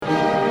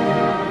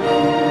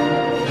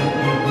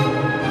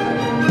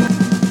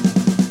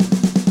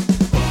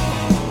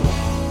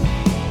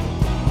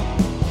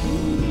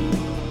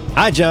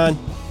Hi, John.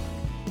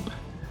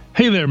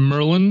 Hey there,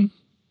 Merlin.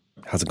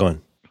 How's it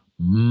going?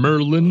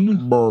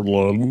 Merlin.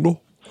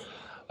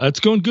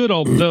 It's going good,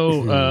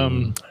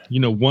 although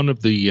one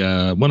of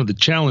the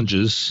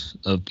challenges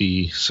of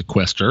the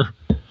sequester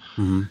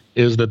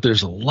is that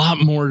there's a lot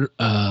more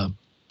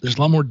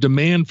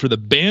demand for the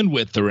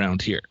bandwidth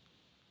around here.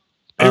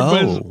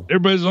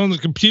 Everybody's on the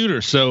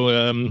computer,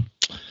 so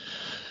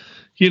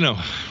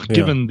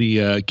given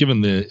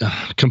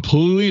the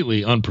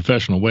completely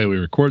unprofessional way we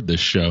record this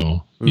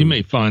show, you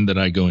may find that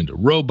I go into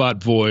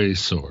robot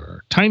voice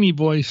or tiny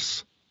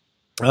voice.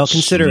 I'll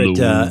consider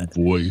it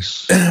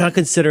voice. I'll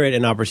consider it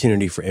an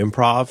opportunity for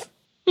improv,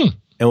 and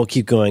we'll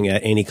keep going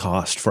at any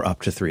cost for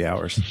up to 3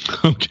 hours.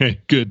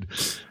 Okay, good.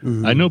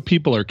 I know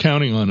people are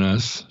counting on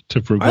us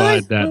to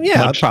provide that.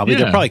 Yeah, probably.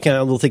 They're probably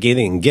counting. They'll take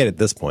anything and get at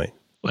this point.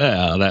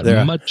 Well,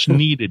 that much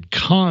needed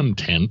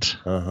content.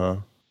 Yeah,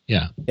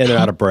 Yeah, they're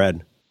out of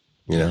bread.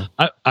 You know,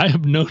 I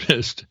have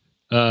noticed,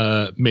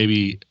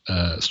 maybe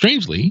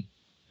strangely,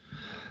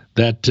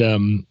 that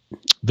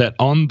that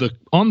on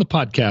the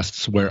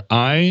podcasts where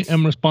I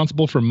am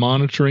responsible for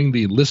monitoring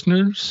the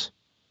listeners.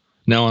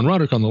 Now on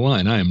Roderick on the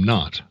Line, I am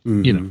not.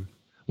 When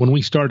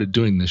we started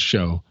doing this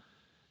show,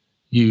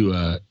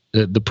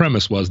 the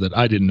premise was that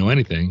I didn't know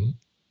anything,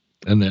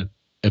 and that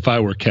if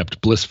I were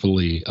kept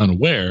blissfully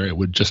unaware, it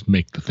would just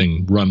make the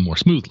thing run more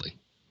smoothly.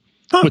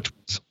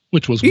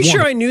 Which was. You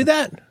sure I knew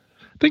that?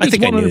 I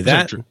think I knew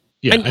that. True.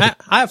 Yeah,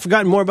 I have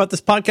forgotten more about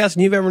this podcast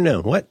than you've ever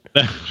known. What?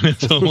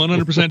 It's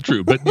 100%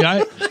 true. But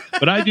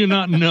I do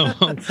not know.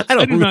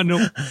 I do not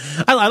know.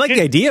 I like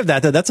the idea of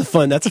that, though. That's a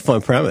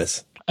fun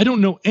premise. I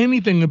don't know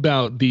anything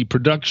about the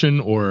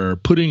production or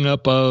putting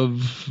up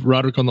of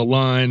Roderick on the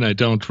Line. I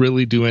don't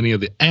really do any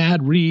of the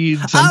ad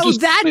reads.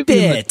 That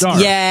bit.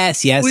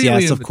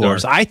 Yes, of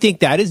course. I think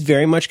that is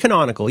very much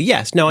canonical.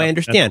 Yes. No, I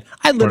understand.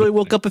 I literally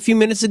woke up a few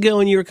minutes ago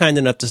and you were kind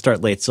enough to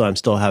start late, so I'm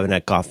still haven't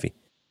had coffee.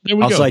 There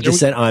we go. Also, I just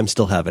said I'm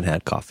still haven't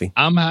had coffee.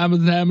 I'm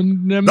having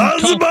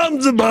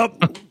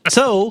coffee.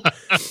 So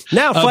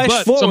now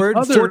flash forward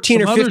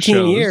 14 or 15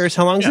 shows, years.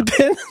 How long has it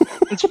been?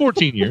 It's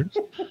 14 years.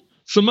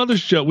 Some other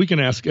show we can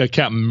ask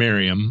Captain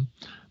Miriam,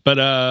 but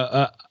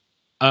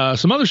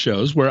some other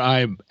shows where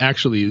I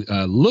actually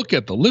look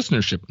at the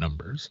listenership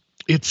numbers.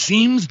 It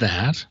seems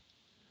that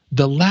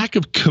the lack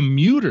of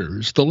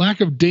commuters, the lack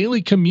of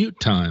daily commute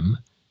time,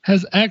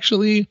 has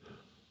actually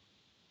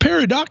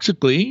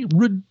paradoxically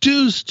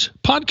reduced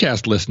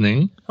podcast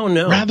listening. Oh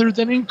no! Rather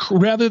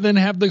than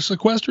have the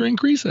sequester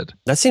increase it.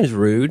 That seems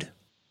rude.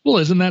 Well,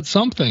 isn't that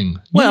something?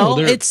 Well,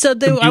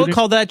 I would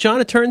call that,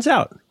 John. It turns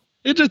out.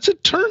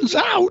 It turns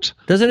out.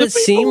 Doesn't it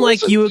seem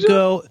like you would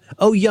go,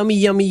 "Oh, yummy,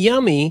 yummy,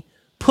 yummy"?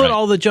 Put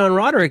all the John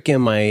Roderick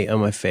in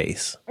my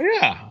face.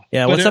 Yeah.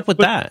 Yeah. What's up with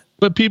that?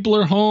 But people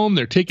are home.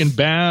 They're taking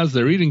baths.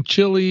 They're eating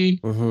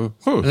chili. And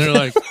they're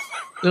like,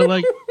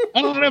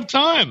 I don't have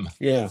time.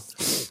 Yeah.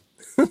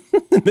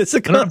 This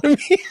economy.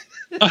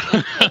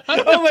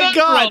 Oh my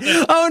God!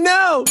 Oh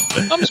no!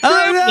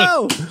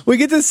 Oh no! We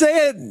get to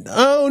say it.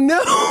 Oh no!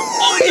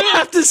 We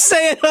have to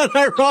say it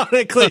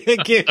unironically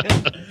again.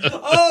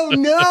 Oh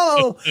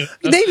no!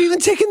 They've even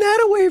taken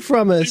that away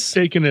from us.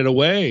 They've taken it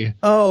away.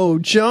 Oh,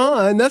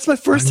 John, that's my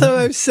first time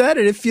I've said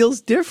it. It feels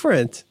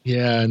different.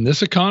 Yeah, in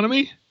this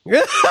economy.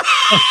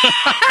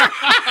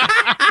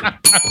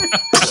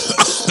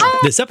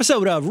 This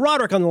episode of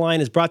Roderick on the Line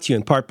is brought to you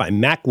in part by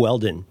Mack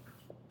Weldon.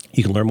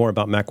 You can learn more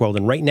about Mack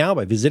Weldon right now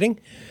by visiting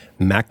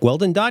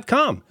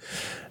MackWeldon.com.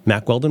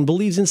 Mack Weldon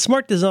believes in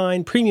smart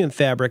design, premium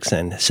fabrics,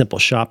 and simple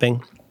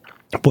shopping.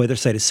 Boy, their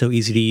site is so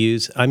easy to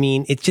use. I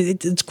mean,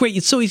 it's great.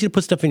 It's so easy to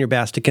put stuff in your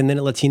basket, and then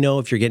it lets you know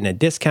if you're getting a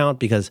discount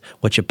because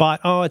what you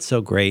bought. Oh, it's so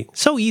great.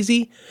 So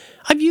easy.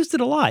 I've used it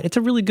a lot. It's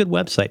a really good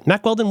website.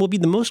 Mack Weldon will be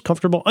the most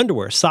comfortable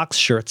underwear, socks,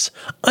 shirts,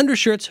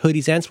 undershirts,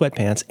 hoodies, and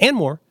sweatpants, and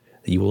more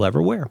that you will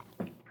ever wear.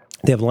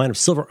 They have a line of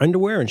silver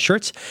underwear and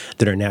shirts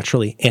that are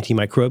naturally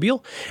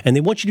antimicrobial, and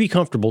they want you to be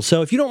comfortable.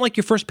 So if you don't like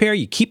your first pair,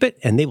 you keep it,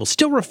 and they will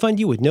still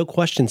refund you with no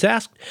questions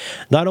asked.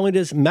 Not only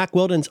does Mack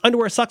Weldon's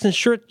underwear, socks, and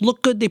shirt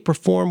look good, they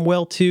perform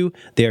well, too.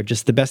 They are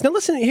just the best. Now,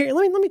 listen here.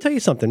 Let me tell you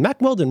something.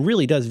 Mack Weldon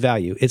really does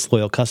value its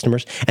loyal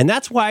customers, and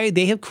that's why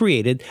they have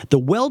created the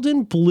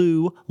Weldon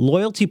Blue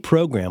Loyalty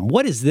Program.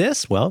 What is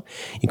this? Well,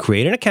 you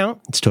create an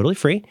account. It's totally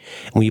free.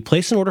 And when you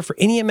place an order for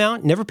any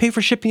amount, never pay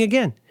for shipping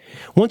again.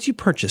 Once you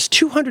purchase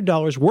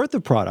 $200 worth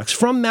of products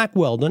from Mack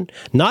Weldon,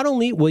 not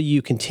only will you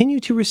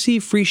continue to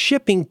receive free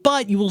shipping,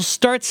 but you will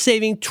start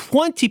saving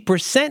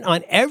 20%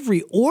 on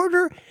every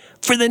order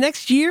for the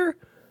next year.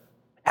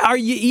 Are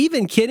you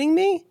even kidding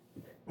me?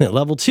 And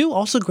level 2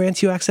 also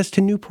grants you access to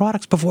new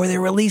products before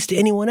they're released to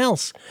anyone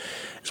else,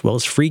 as well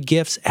as free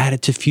gifts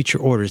added to future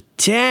orders.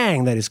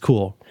 Dang, that is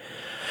cool.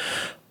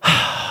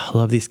 I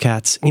love these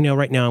cats. You know,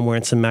 right now I'm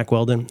wearing some Mack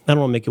Weldon. I don't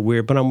want to make it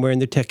weird, but I'm wearing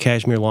the Tech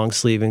Cashmere long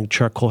sleeve and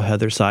charcoal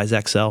heather size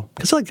XL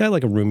because I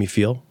like a roomy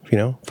feel, you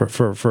know,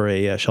 for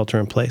a shelter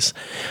in place.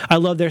 I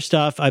love their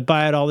stuff. I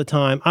buy it all the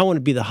time. I want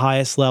to be the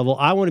highest level.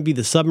 I want to be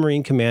the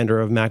submarine commander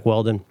of Mack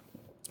Weldon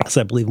because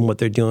I believe in what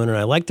they're doing, and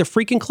I like their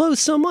freaking clothes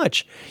so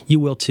much. You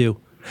will too.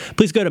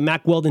 Please go to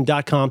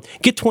MacWeldon.com.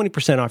 Get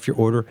 20% off your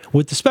order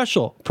with the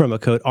special promo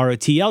code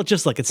ROTL,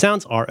 just like it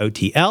sounds,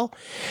 ROTL.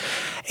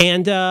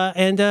 And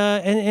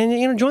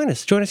join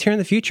us here in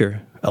the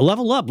future.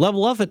 Level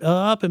up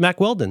at Mack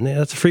Weldon.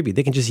 That's a freebie.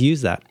 They can just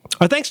use that.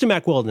 Our thanks to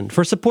Mack Weldon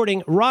for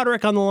supporting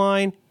Roderick on the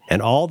Line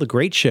and all the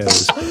great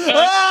shows.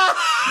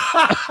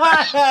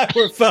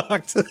 We're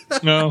fucked.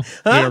 No,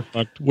 we're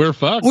fucked. We're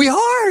fucked. We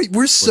are.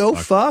 We're so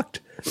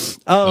fucked.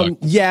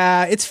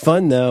 Yeah, it's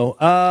fun though.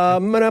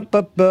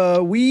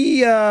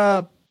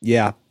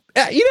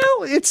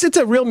 It's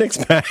a real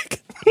mixed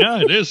bag.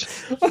 Yeah, it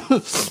is.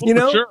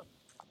 Sure.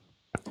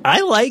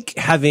 I like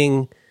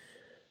having.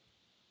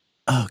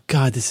 Oh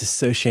God, this is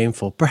so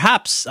shameful.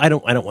 Perhaps I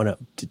don't want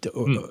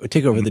to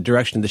take over the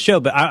direction of the show,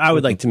 but I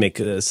would like to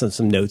make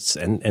some notes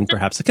and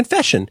perhaps a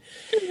confession.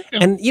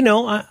 And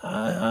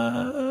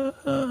I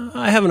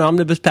have an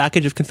omnibus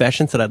package of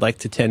confessions that I'd like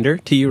to tender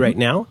to you right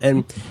now.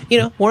 And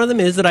one of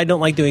them is that I don't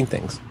like doing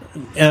things.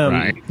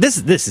 Right. This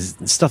is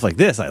stuff like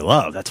this I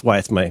love. That's why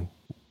it's my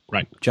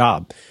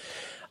job.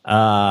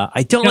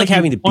 I don't like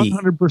having to be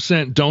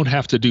 100% don't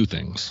have to do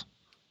things.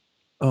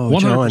 Oh,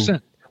 100%. John.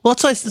 Well,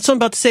 that's what I'm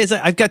about to say. Is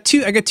I got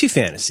two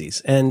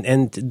fantasies,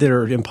 and that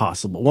are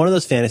impossible. One of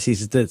those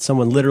fantasies is that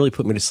someone literally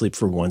put me to sleep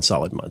for 1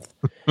 solid month,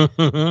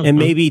 and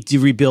maybe to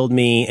rebuild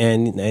me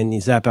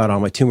and zap out all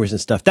my tumors and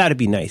stuff. That'd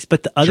be nice.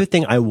 But the other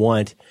thing I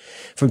want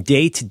from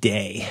day to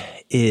day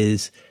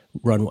is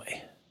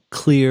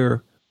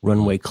clear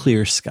runway,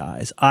 clear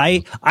skies.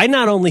 I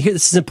not only hear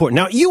this is important.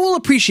 Now you will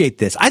appreciate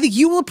this. I think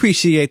you will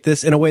appreciate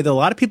this in a way that a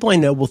lot of people I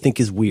know will think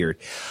is weird.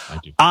 I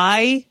do.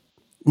 I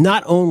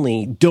not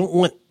only don't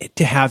want it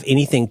to have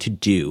anything to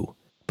do,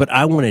 but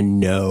I want to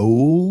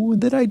know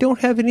that I don't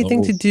have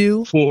anything to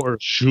do. For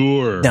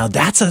sure. Now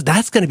that's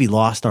going to be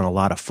lost on a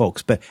lot of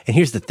folks. And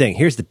here's the thing.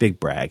 Here's the big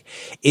brag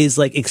is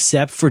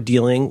except for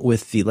dealing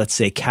with the, let's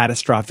say,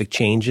 catastrophic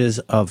changes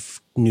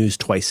of news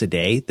twice a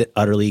day that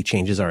utterly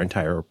changes our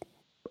entire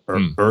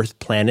Earth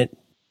planet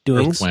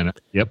doings. Earth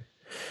planet. Yep.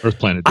 Earth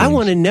planet I doings.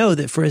 want to know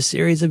that for a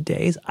series of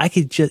days, I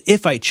could just,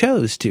 if I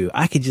chose to,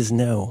 I could just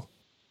know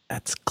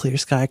that's clear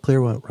sky,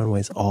 clear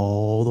runways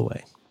all the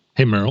way.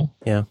 Hey, Merrill.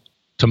 Yeah.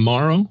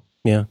 Tomorrow.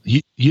 Yeah.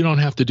 You don't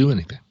have to do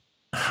anything.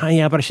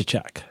 Yeah, but I should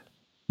check.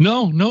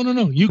 No.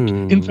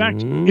 In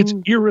fact, it's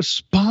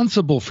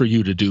irresponsible for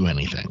you to do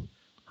anything.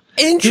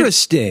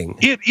 Interesting.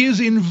 It is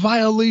in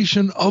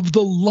violation of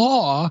the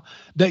law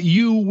that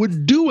you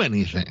would do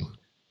anything.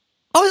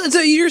 Oh,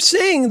 so you're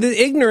saying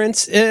that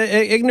ignorance,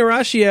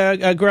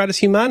 ignoratia gratis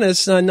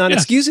humanus, non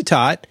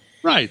excusitat.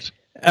 Right.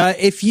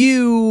 If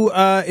you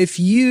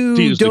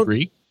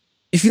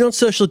don't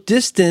social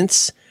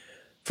distance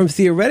from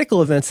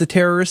theoretical events, the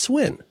terrorists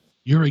win.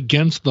 You're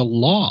against the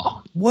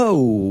law.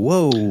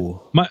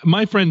 Whoa.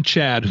 My friend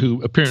Chad,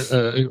 who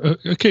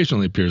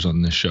occasionally appears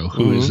on this show,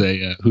 who's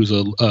a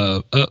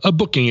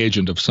booking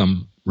agent of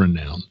some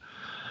renown.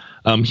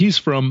 He's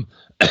from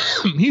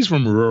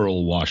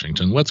rural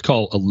Washington. Let's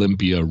call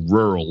Olympia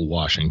rural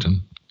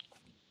Washington.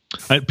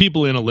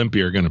 People in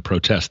Olympia are going to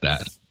protest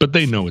that, but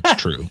they know it's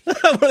true.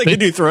 What are they going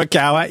to do? Throw a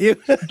cow at you?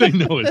 They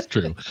know it's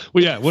true.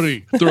 Well, yeah. What do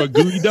you throw a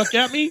gooey duck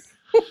at me?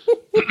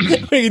 What are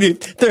you going to do?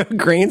 Throw a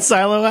grain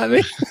silo at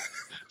me?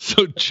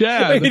 So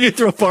Chad, what are you going to do?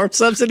 Throw a farm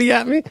subsidy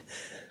at me?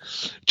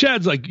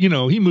 Chad's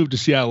he moved to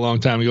Seattle a long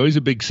time ago. He's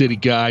a big city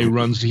guy. He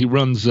runs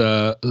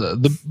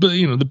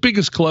the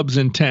biggest clubs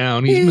in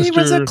town. He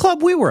runs that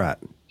club we were at.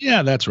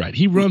 Yeah, that's right.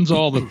 He runs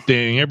all the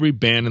thing, every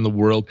band in the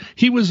world.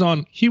 He was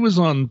on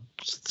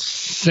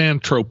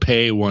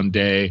Saint-Tropez one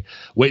day,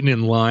 waiting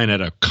in line at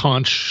a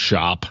conch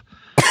shop.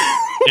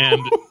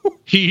 And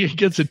he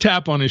gets a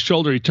tap on his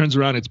shoulder. He turns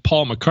around. It's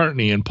Paul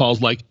McCartney. And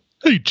Paul's like,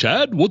 "Hey,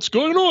 Chad, what's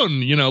going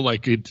on?"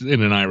 It's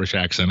in an Irish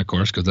accent, of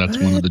course, because that's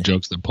one of the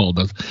jokes that Paul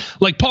does.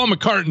 Paul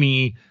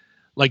McCartney,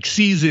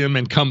 sees him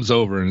and comes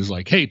over and is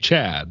like, "Hey,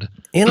 Chad."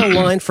 In a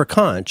line for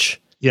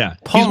conch. Yeah.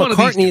 Paul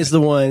McCartney is the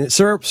one,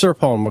 Sir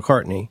Paul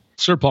McCartney.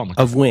 Sir Paul McCartney.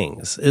 Of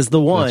Wings is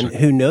the one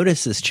who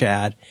notices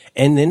Chad,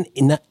 and then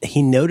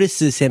he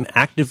notices him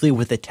actively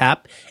with a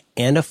tap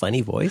and a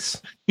funny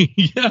voice.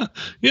 Yeah.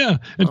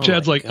 And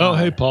Chad's like, "Oh,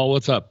 hey, Paul,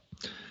 what's up?"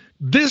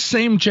 This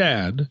same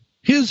Chad,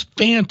 his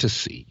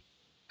fantasy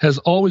has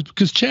always,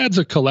 because Chad's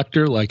a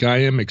collector like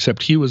I am,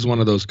 except he was one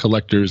of those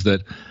collectors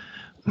that,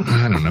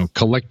 I don't know,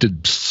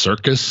 collected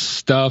circus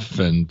stuff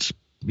and,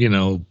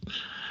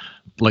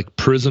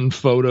 prison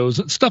photos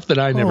and stuff that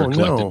I never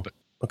collected. No.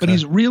 But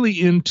he's really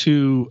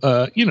into,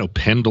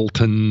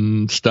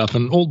 Pendleton stuff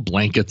and old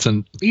blankets,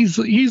 and he's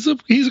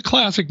a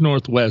classic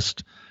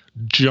Northwest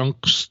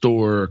junk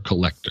store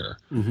collector.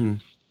 Mm-hmm.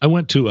 I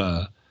went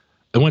to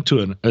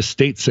an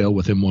estate sale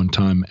with him one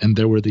time, and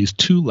there were these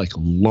two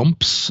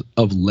lumps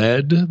of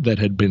lead that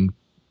had been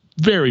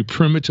very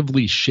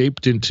primitively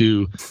shaped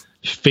into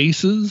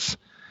faces,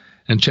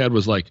 and Chad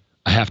was like,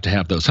 "I have to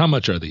have those. How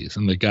much are these?"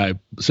 And the guy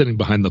sitting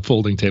behind the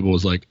folding table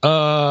was like,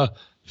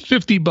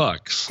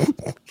 $50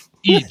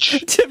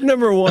 each. Tip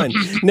number 1,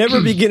 never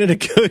begin a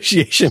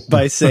negotiation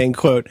by saying,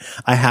 quote,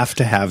 "I have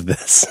to have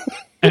this."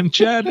 And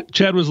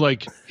Chad was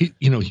like, he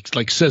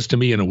like says to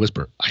me in a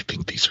whisper, I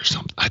think these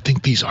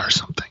are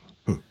something.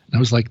 And I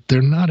was like,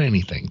 they're not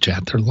anything,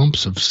 Chad. They're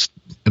lumps of.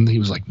 And he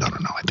was like, no,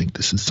 I think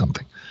this is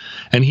something.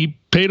 And he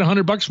paid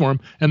 $100 for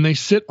them, and they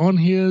sit on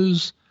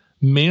his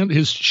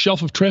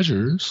shelf of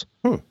treasures.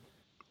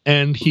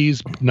 And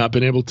he's not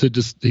been able to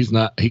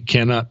he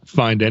cannot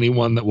find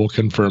anyone that will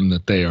confirm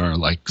that they are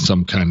like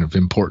some kind of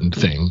important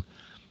thing.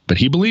 But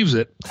he believes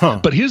it.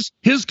 But his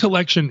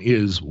collection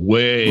is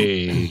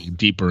way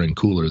deeper and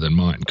cooler than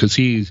mine because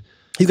he's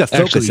got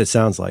focus. It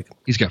sounds like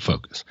he's got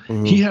focus.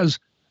 He has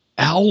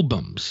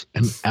albums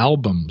and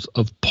albums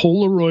of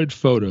Polaroid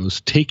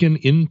photos taken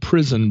in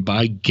prison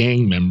by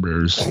gang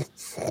members,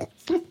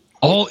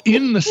 all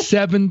in the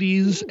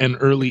 70s and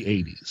early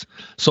 80s.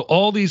 So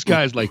all these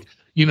guys, like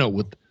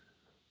with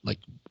like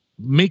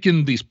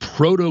making these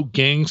proto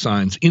gang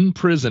signs in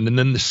prison, and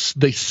then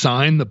they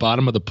sign the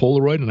bottom of the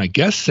Polaroid and I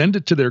guess send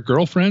it to their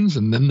girlfriends,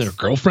 and then their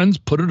girlfriends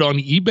put it on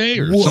eBay,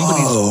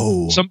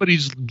 or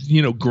somebody's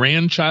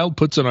grandchild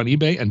puts it on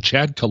eBay, and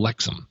Chad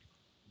collects them.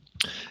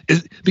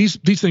 These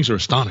things are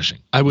astonishing.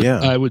 I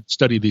would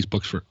study these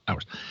books for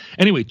hours.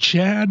 Anyway,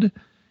 Chad,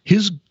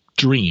 his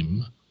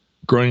dream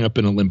growing up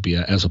in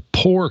Olympia as a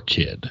poor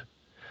kid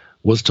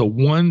was to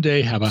one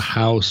day have a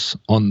house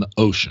on the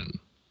ocean.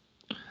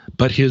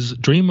 But his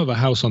dream of a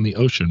house on the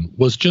ocean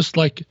was just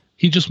like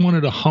he just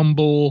wanted a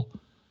humble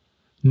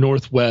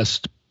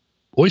Northwest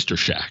oyster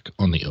shack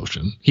on the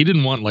ocean. He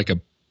didn't want like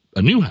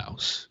a new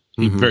house.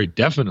 He very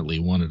definitely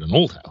wanted an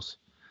old house.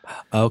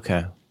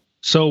 Okay.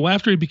 So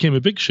after he became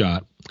a big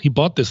shot, he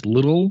bought this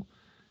little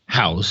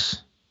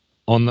house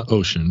on the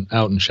ocean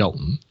out in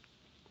Shelton,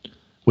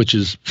 which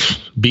is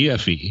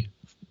BFE.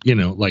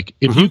 Like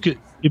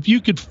if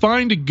you could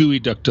find a gooey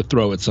duck to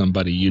throw at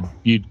somebody,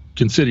 you'd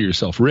consider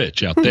yourself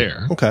rich out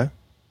there. Okay.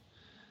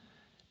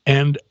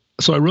 And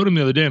so I wrote him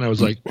the other day and I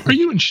was like, are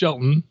you in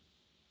Shelton?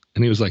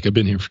 And he was like, I've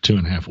been here for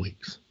 2.5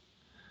 weeks.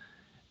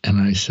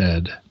 And I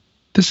said,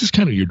 this is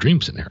kind of your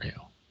dream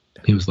scenario.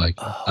 He was like,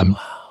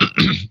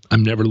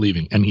 I'm never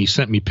leaving. And he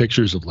sent me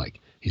pictures of like,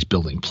 he's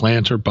building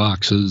planter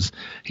boxes.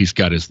 He's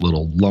got his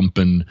little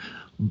lumpen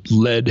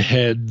lead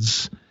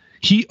heads.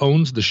 He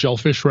owns the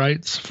shellfish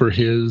rights for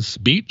his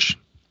beach.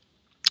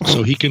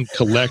 So he can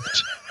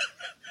collect.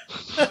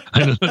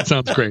 I know that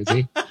sounds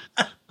crazy.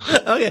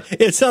 Okay,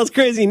 it sounds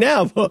crazy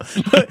now, but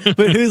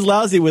who's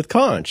lousy with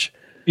conch?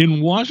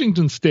 In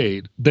Washington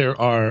State, there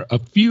are a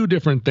few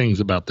different things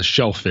about the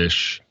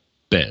shellfish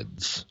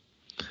beds.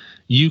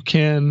 You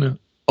can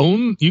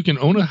own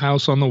a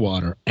house on the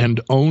water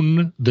and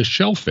own the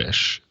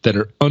shellfish that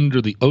are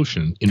under the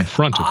ocean in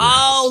front of your house.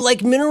 Oh,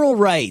 like mineral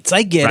rights.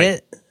 I get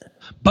it.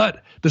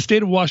 But the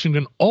state of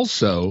Washington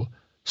also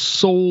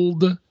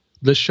sold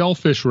the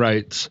shellfish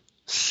rights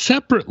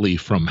separately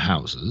from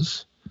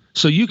houses.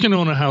 So you can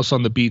own a house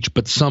on the beach,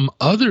 but some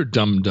other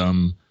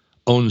dum-dum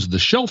owns the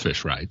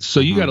shellfish rights. So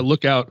you got to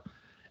look out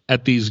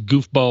at these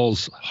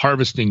goofballs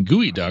harvesting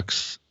gooey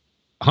ducks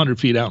 100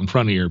 feet out in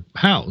front of your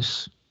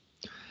house.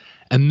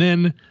 And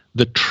then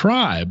the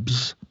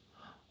tribes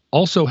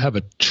also have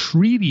a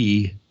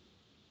treaty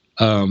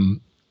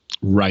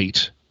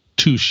right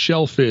to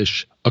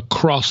shellfish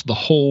across the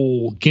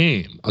whole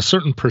game. A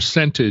certain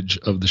percentage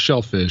of the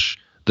shellfish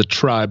the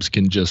tribes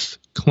can just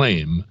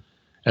claim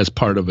as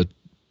part of a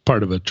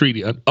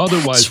treaty, an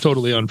otherwise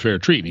totally unfair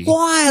treaty.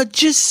 Wow,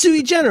 just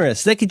sui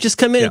generis. They could just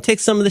come in and take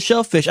some of the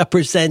shellfish, a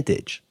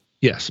percentage.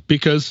 Yes,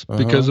 because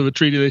of a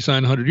treaty they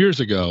signed 100 years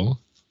ago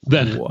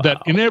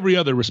that in every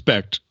other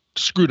respect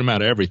screwed them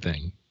out of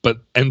everything.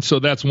 And so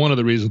that's one of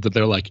the reasons that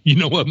they're like, you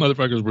know what,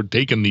 motherfuckers, we're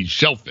taking these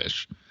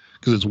shellfish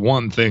because it's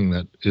one thing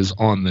that is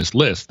on this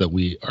list that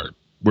we're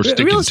sticking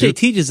to. Real estate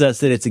teaches us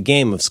that it's a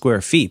game of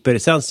square feet, but it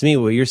sounds to me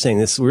what you're saying,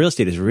 this real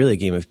estate is really a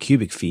game of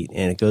cubic feet,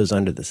 and it goes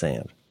under the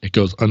sand. It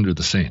goes under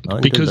the sand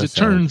because it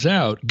turns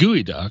out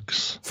gooey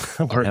ducks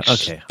are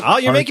okay. Oh,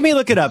 you're making me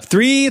look it up.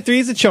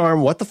 Three's a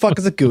charm. What the fuck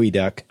is a gooey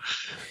duck?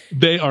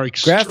 They are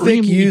extremely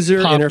graphic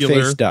user popular.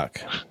 Interface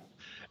duck.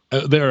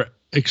 They're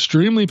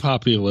extremely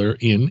popular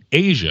in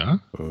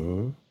Asia.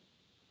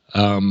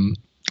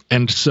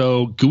 And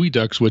so gooey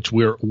ducks, which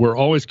we're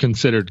always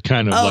considered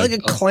kind of like a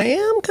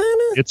clam,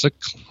 kind of. It's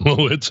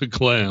a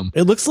clam.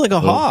 It looks like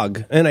a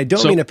hog, and I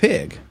don't mean a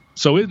pig.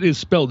 So it is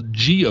spelled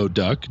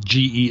geoduck,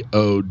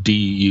 Geoduck,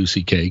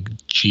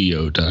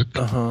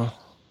 geoduck.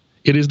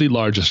 It is the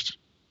largest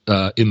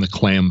in the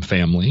clam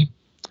family.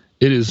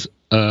 It is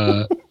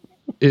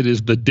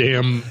the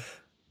damn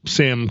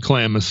Sam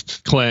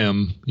Clammest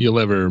clam you'll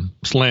ever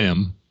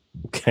slam.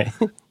 Okay.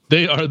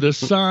 They are the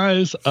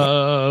size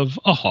of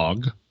a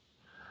hog.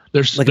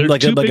 They're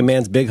like a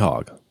man's big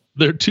hog.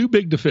 They're too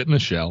big to fit in a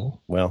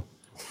shell. Well,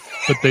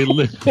 but they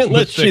live.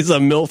 Unless she's a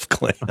MILF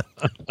clam.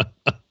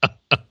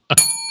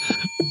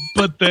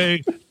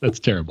 That's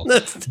terrible.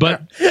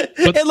 But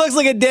it looks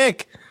like a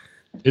dick.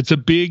 It's a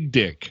big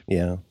dick.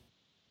 Yeah.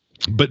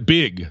 But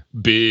big.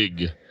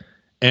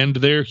 And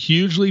they're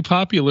hugely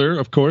popular,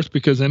 of course,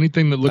 because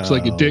anything that looks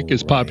like a dick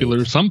is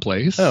popular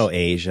someplace. Oh,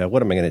 Asia,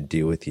 what am I going to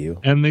do with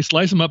you? And they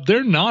slice them up.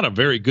 They're not a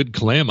very good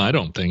clam, I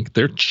don't think.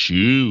 They're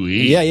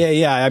chewy.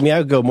 Yeah. I mean, I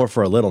would go more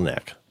for a little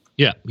neck.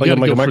 Yeah. Like a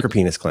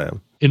micropenis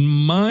clam. In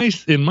my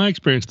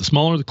experience, the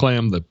smaller the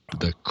clam, the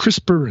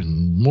crisper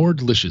and more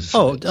delicious.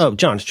 Oh,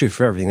 John, it's true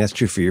for everything. That's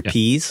true for your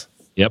peas.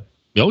 Yep.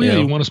 Oh, yeah,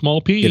 you want a small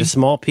pea. Get a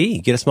small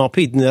pea.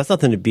 That's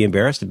nothing to be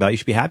embarrassed about. You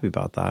should be happy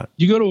about that.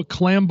 You go to a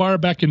clam bar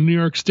back in New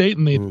York State,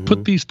 and they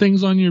put these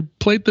things on your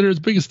plate that are as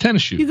big as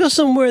tennis shoes. You go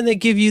somewhere, and they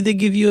give you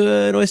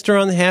an oyster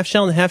on the half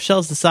shell, and the half shell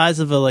is the size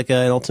of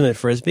an ultimate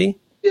Frisbee.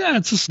 Yeah,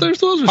 those are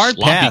hard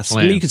sloppy pass. clams.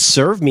 I mean, you could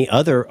serve me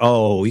other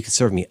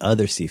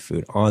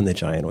seafood on the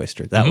giant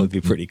oyster. That would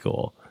be pretty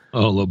cool.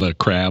 Oh, a little bit of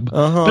crab.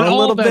 A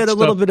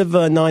little bit of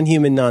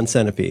non-human,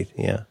 non-centipede.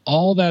 Yeah.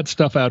 All that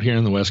stuff out here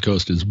in the West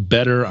Coast is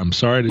better. I'm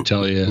sorry to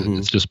tell you,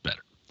 it's just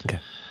better.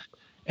 Okay.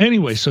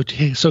 Anyway, so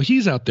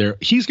he's out there.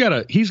 He's got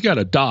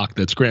a dock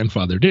that's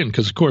grandfathered in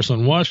because, of course,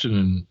 on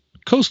Washington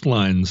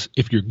coastlines,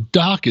 if your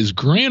dock is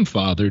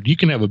grandfathered, you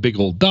can have a big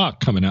old dock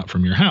coming out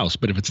from your house.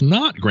 But if it's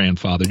not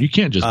grandfathered, you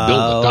can't just build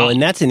a dock.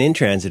 And that's an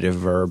intransitive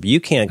verb. You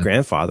can't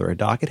grandfather a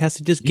dock. It has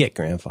to just get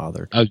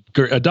grandfathered.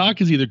 A dock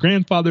is either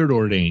grandfathered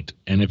or it ain't.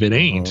 And if it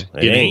ain't,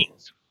 it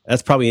ain't.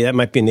 That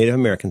might be a Native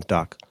American's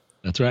dock.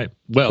 That's right.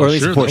 Well, or at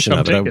least a portion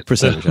of it, a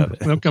percentage of it.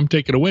 They'll come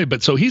take it away.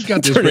 But so he's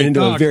got this turn great it into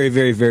dock. a very,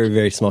 very, very,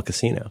 very small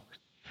casino.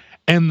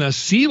 And the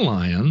sea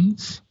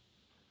lions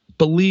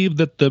believe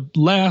that the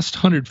last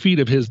 100 feet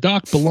of his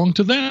dock belong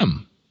to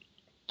them.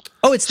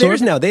 Oh, it's theirs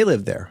now. They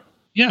live there.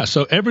 Yeah,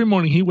 so every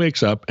morning he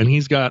wakes up and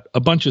he's got a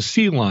bunch of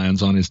sea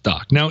lions on his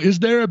dock. Now, is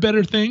there a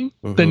better thing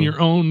than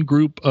your own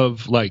group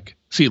of,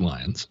 sea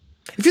lions?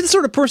 If you're the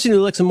sort of person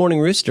who likes a morning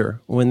rooster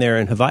when they're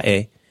in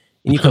Hawaii,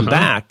 and you come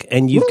back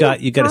and you've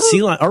got a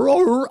sea lion,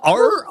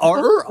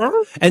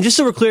 and just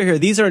so we're clear here,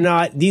 these are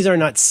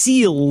not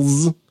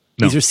seals. No.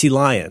 These are sea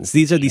lions.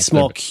 These are these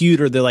small,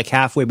 cuter. They're like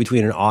halfway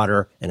between an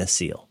otter and a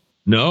seal.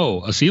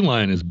 No, a sea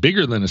lion is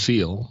bigger than a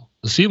seal.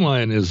 A sea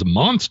lion is a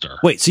monster.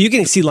 Wait, so you're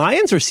getting sea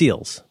lions or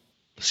seals?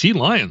 Sea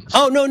lions.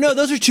 Oh, no,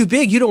 those are too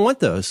big. You don't want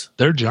those.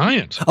 They're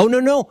giant. Oh,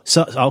 no.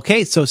 So,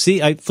 okay, so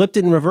see, I flipped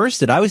it and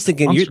reversed it. I was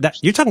thinking you're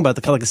talking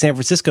about like a San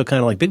Francisco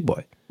kind of like big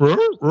boy.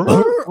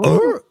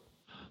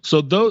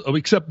 So those,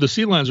 except the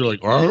sea lions are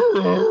like,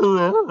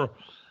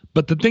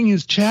 but the thing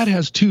is, Chad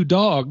has two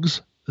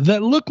dogs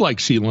that look like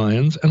sea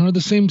lions and are the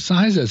same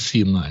size as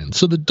sea lions.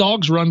 So the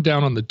dogs run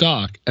down on the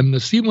dock, and the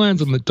sea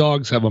lions and the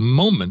dogs have a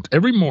moment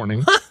every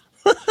morning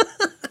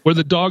where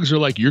the dogs are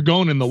like, you're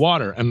going in the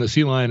water. And the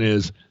sea lion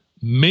is,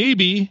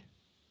 maybe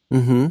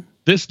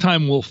this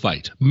time we'll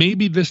fight.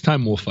 Maybe this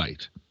time we'll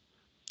fight.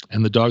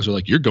 And the dogs are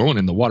like, you're going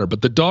in the water.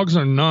 But the dogs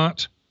are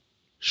not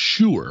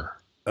sure.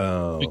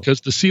 Oh.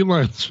 Because the sea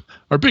lions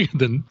are bigger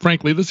than,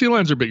 frankly, the sea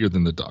lions are bigger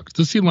than the dogs.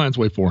 The sea lions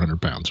weigh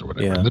 400 pounds or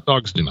whatever. Yeah. And the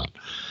dogs do not.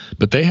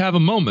 But they have a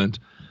moment.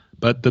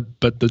 But the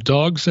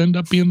dogs end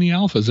up being the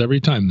alphas every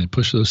time they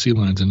push those sea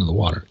lions into the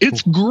water.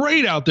 It's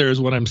great out there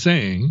is what I'm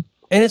saying.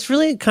 And it's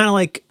really kind of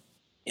like,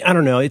 I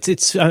don't know.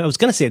 It's. I was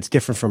going to say it's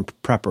different from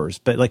preppers,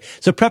 but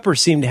so preppers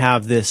seem to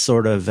have this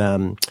sort of,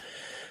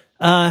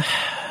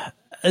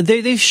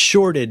 they've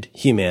shorted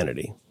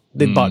humanity.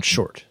 They bought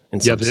short.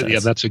 Yeah,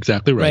 that's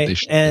exactly right. They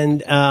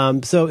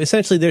and so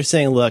essentially they're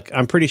saying, look,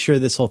 I'm pretty sure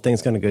this whole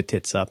thing's going to go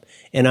tits up,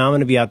 and I'm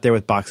going to be out there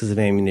with boxes of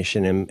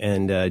ammunition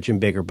and Jim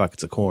Baker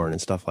buckets of corn and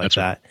stuff like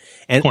that.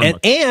 Right.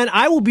 And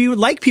I will be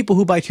like people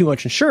who buy too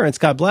much insurance,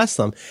 God bless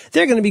them.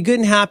 They're going to be good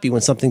and happy when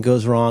something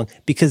goes wrong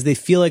because they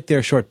feel like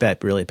their short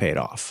bet really paid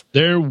off.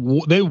 They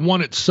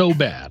want it so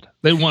bad.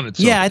 They want it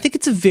so bad. I think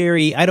it's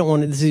I don't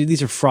want to,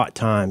 these are fraught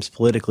times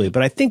politically,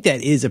 but I think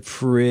that is a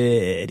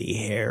pretty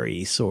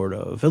hairy sort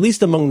of, at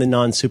least among the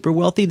non-super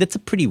wealthy, that's a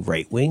pretty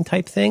right-wing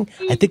type thing.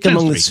 I think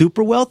among the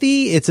super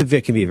wealthy, it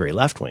can be a very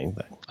left-wing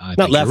thing.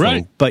 Not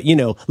left-wing, but,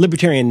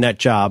 libertarian nut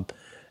job,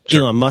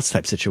 Elon Musk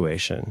type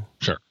situation.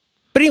 Sure.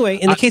 But anyway,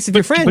 in the case of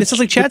your friend, it's just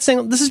like Chad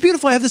saying, "This is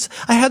beautiful. I have the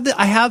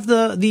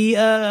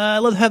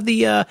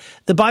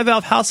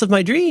bivalve house of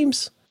my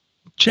dreams."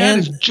 Chad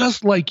is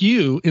just like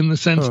you in the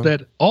sense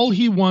that all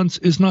he wants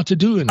is not to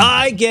do anything.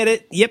 I get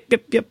it.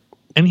 Yep.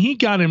 And he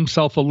got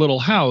himself a little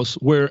house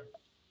where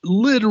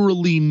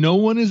literally no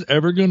one is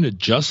ever going to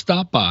just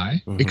stop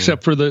by,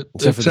 except for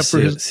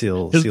his sea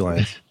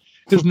lions.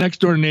 His next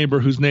door neighbor,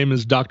 whose name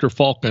is Dr.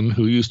 Falcon,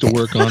 who used to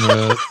work on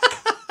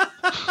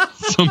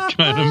some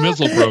kind of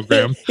missile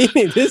program. He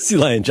named his sea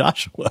lion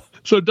Joshua.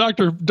 So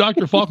Dr.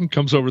 Falcon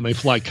comes over and they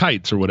fly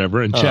kites or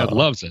whatever, and Chad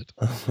loves it.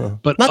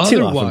 But not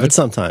too often, but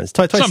sometimes.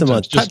 Twice a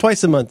month.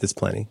 Twice a month is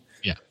plenty.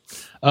 Yeah.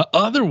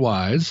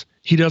 Otherwise,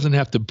 he doesn't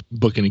have to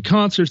book any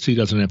concerts. He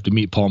doesn't have to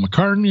meet Paul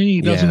McCartney.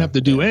 He doesn't have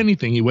to do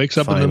anything. He wakes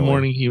up in the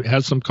morning. He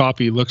has some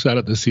coffee. He looks out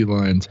at the sea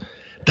lions.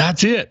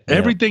 That's it. Yeah.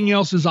 Everything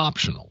else is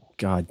optional.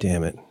 God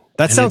damn it.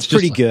 That sounds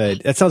pretty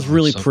good. That sounds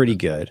really pretty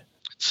good.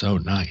 It's so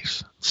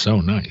nice.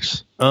 So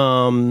nice.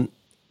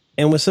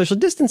 And with social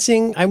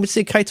distancing, I would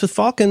say kites with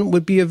falcon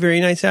would be a very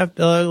nice,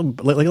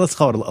 let's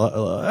call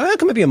it,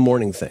 it might be a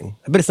morning thing.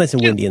 I bet it's nice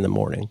and windy in the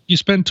morning. You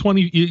spend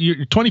 20,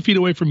 you're 20 feet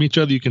away from each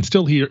other. You can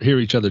still hear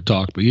each other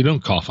talk, but you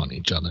don't cough on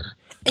each other.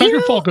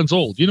 Tucker Falcon's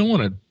old. You don't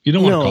want to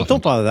cough. No,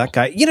 don't bother that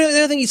guy. You know, the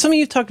other thing, something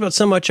you've talked about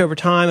so much over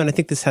time, and I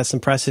think this has some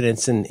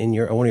precedence in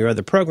one of your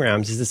other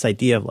programs, is this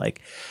idea of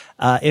like,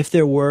 if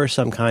there were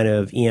some kind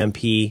of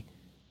EMP.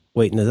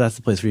 Wait, no, that's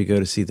the place where you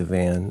go to see the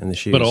van and the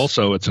shoes. But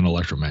also, it's an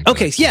electromagnetic.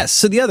 Okay, yes.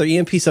 So the other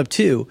EMP sub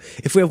 2,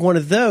 if we have one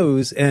of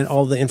those and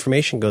all the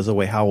information goes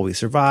away, how will we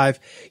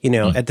survive? You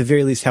know, at the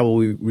very least, how will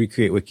we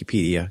recreate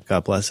Wikipedia?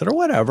 God bless it, or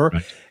whatever.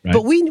 Right.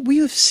 But we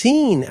have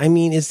seen. I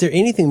mean, is there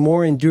anything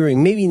more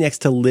enduring? Maybe next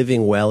to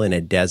living well in a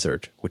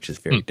desert, which is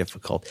very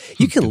difficult.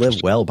 You can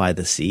live well by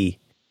the sea,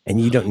 and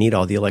you don't need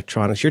all the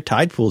electronics. Your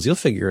tide pools, you'll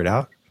figure it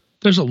out.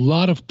 There's a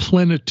lot of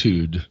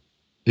plenitude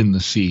in the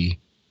sea.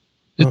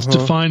 It's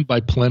defined by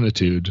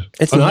plenitude.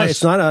 It's not a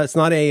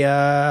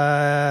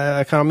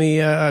economy.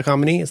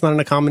 It's not an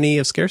economy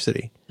of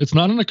scarcity. It's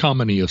not an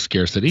economy of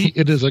scarcity.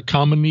 It is a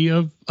economy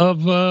of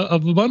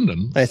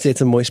abundance. I'd say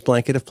it's a moist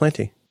blanket of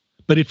plenty.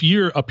 But if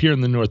you're up here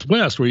in the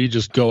Northwest, where you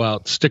just go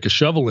out, stick a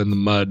shovel in the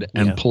mud,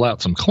 and pull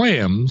out some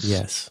clams,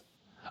 yes,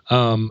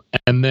 and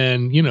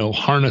then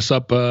harness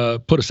up,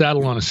 put a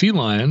saddle on a sea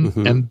lion,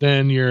 and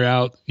then you're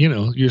out.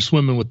 You're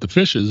swimming with the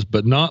fishes,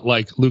 but not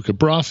like Luca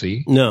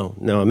Brasi. No,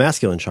 a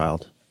masculine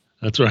child.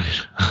 That's right.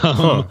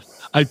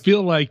 I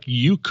feel like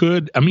you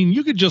could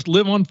just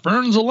live on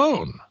ferns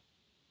alone.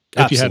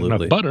 If you had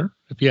enough butter.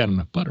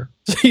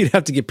 So you'd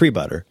have to get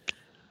pre-butter.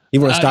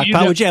 You want to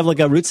stockpile? Would you have like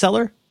a root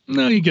cellar?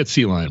 No, you get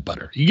sea lion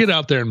butter. You get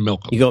out there and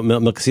milk them. You go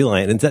milk a sea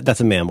lion, and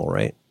that's a mammal,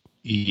 right?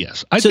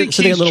 Yes. So they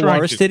got little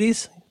water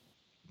stitties?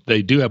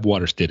 They do have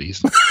water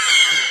stitties.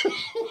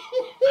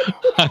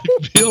 I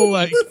feel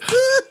like...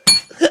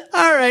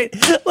 All right,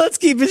 let's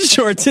keep it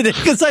short today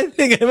because I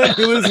think I might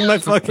be losing my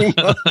fucking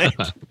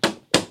mind.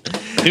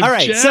 All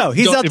right, so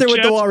he's out there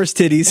with the walrus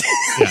titties.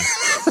 Yeah.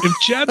 If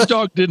Chad's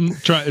dogs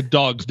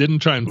didn't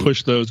try and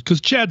push those,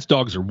 because Chad's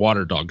dogs are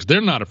water dogs.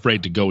 They're not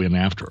afraid to go in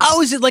after them.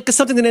 Oh, is it like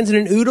something that ends in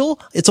an oodle?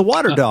 It's a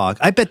water dog.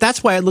 I bet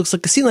that's why it looks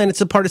like a sea lion.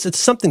 It's a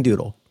something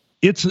doodle.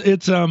 It's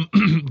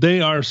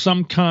they are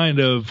some kind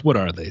of, what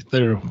are they?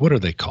 What are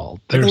they called?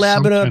 They're like a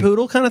lab and a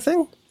poodle kind of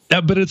thing? Yeah,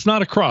 but it's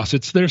not a cross.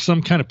 There's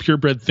some kind of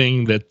purebred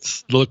thing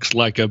that looks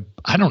like a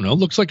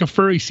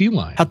furry sea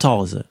lion. How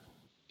tall is it?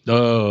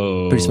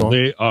 Oh, pretty small.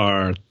 They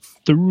are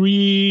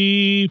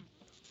 3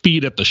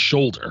 feet at the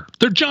shoulder.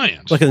 They're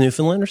giant. Like a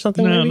Newfoundland or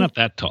something? No, maybe? not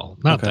that tall.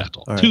 Not that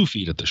tall. Right. 2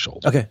 feet at the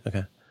shoulder.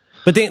 Okay.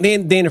 But they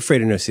ain't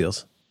afraid of no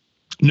seals.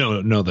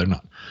 No, they're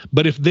not.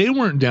 But if they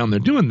weren't down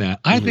there doing that,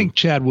 I think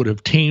Chad would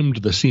have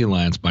tamed the sea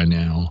lions by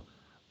now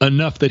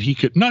enough that he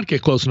could not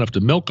get close enough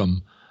to milk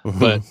them,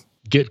 but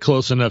get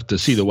close enough to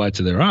see the whites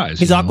of their eyes.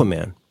 He's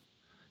Aquaman.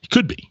 He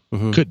could be.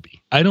 Could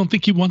be. I don't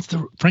think he wants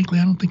to. Frankly,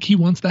 I don't think he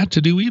wants that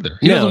to do either.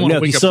 He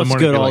still has to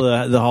go to all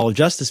the Hall of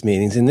Justice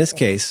meetings. In this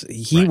case,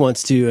 he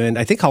wants to, and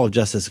I think Hall of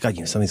Justice. God,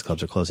 some of these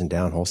clubs are closing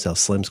down. Wholesale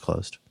Slim's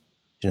closed.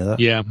 Do you know that?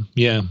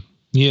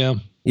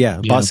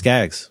 Yeah. Boss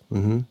Skaggs.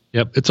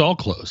 Yep, it's all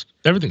closed.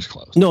 Everything's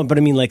closed. No, but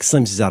I mean, like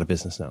Slim's is out of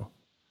business now.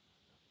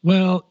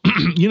 Well,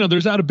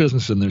 there's out of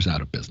business and there's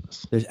out of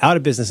business. There's out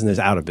of business and there's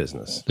out of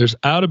business. There's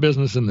out of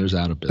business and there's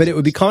out of business. But it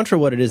would be contra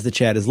what it is that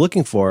Chad is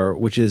looking for,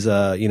 which is,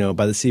 by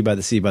the sea, by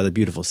the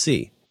beautiful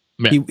sea.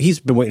 Yeah. He's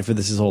been waiting for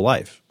this his whole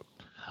life.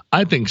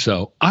 I think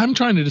so. I'm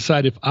trying to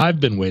decide if I've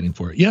been waiting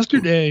for it.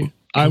 Yesterday,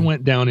 I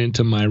went down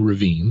into my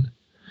ravine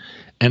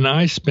and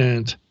I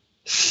spent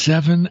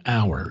 7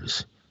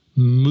 hours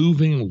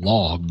moving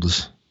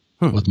logs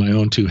with my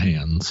own 2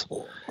 hands.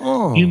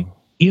 Oh.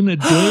 In a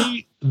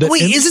day...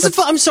 Wait, is this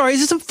I'm sorry, is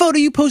this a photo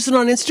you posted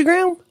on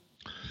Instagram?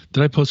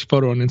 Did I post a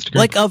photo on Instagram?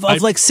 Like of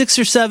like 6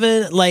 or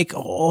 7 like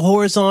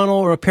horizontal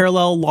or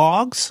parallel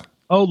logs?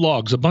 Oh,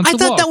 logs, a bunch of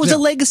logs. I thought that was a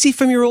legacy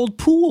from your old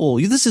pool.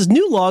 This is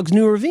new logs,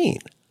 new ravine.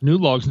 New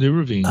logs, new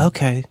ravine.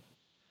 Okay.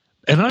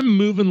 And I'm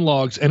moving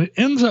logs, and it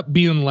ends up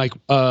being like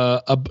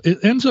a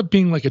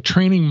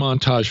training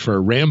montage for a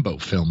Rambo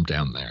film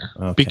down there.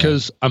 Okay.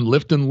 Because I'm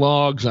lifting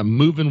logs, I'm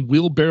moving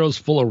wheelbarrows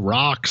full of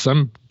rocks,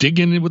 I'm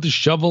digging in with a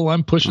shovel,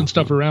 I'm pushing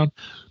stuff around.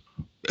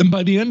 And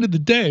by the end of the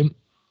day,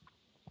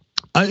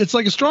 it's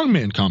like a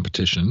strongman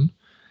competition.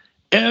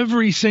 There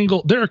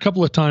are a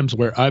couple of times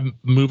where I'm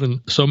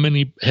moving so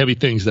many heavy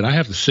things that I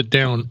have to sit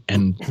down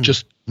and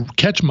just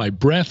catch my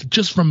breath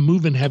just from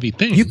moving heavy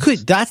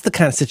things. That's the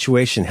kind of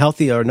situation,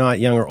 healthy or not,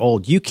 young or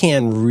old, you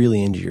can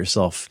really injure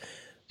yourself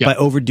by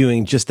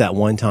overdoing just that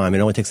one time. It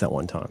only takes that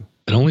one time.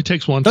 It only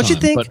takes one time. Don't you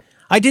think?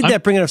 I did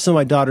that bringing up some of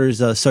my daughter's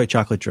soy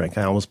chocolate drink.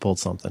 I almost pulled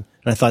something.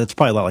 And I thought it's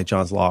probably a lot like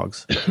John's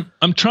logs.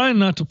 I'm trying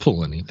not to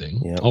pull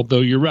anything,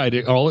 although you're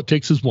right. All it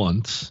takes is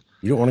once.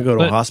 You don't want to go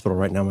to a hospital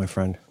right now, my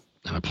friend.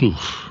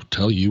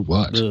 Tell you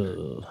what.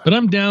 But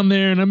I'm down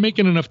there and I'm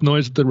making enough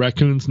noise that the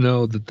raccoons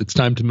know that it's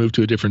time to move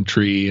to a different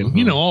tree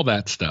and all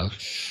that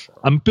stuff.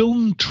 I'm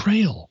building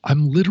trail.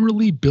 I'm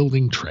literally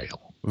building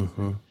trail.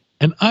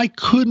 And I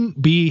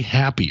couldn't be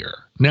happier.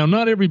 Now,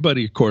 not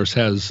everybody, of course,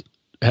 has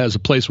has a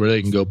place where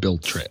they can go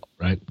build trail,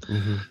 right?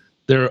 Mm-hmm.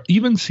 There,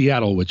 even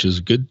Seattle, which is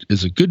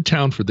a good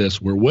town for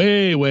this. We're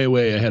way, way,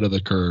 way ahead of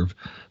the curve.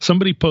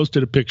 Somebody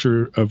posted a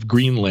picture of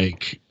Green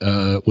Lake,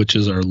 which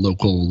is our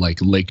local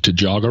lake to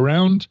jog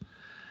around.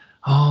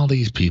 All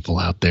these people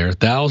out there,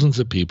 thousands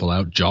of people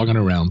out jogging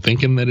around,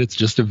 thinking that it's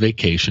just a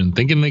vacation,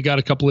 thinking they got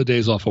a couple of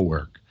days off of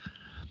work.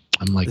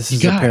 I'm like, this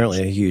is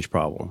apparently a huge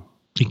problem.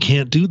 You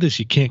can't do this.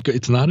 You can't go.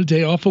 It's not a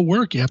day off of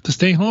work. You have to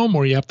stay home,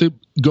 or you have to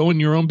go in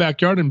your own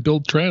backyard and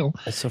build trail.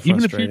 It's so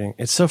frustrating.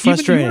 It's so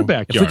frustrating.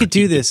 Backyard, if we could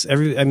do this,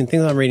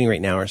 things I'm reading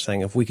right now are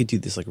saying if we could do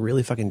this,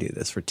 really fucking do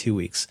this for 2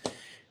 weeks,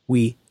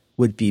 we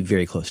would be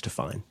very close to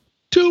fine.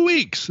 2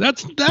 weeks.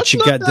 That's but you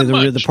not got that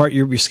much. The part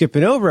you're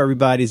skipping over,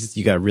 everybody, is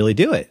you got to really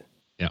do it.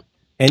 Yeah.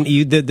 And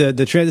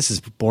the trend. This is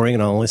boring,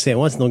 and I'll only say it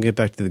once, and then we'll get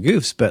back to the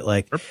goofs. But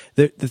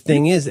the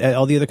thing is,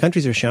 all the other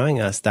countries are showing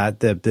us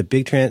that the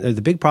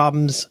big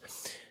problems.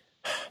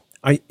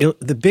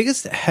 The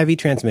biggest heavy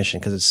transmission,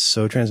 because it's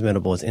so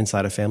transmittable, is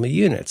inside of family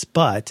units.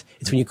 But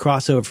it's when you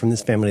cross over from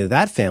this family to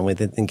that family,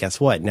 then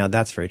guess what? Now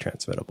that's very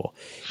transmittable.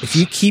 If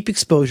you keep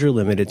exposure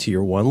limited to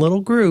your one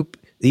little group,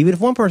 even if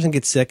one person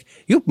gets sick,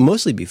 you'll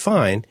mostly be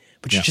fine.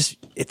 But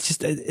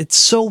it's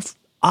so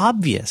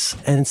obvious.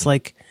 And it's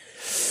like,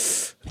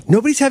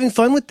 nobody's having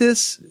fun with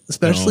this,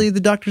 especially the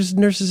doctors,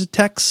 nurses,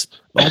 techs,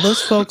 all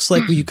those folks.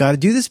 You got to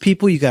do this,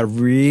 people. You got to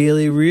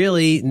really,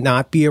 really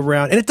not be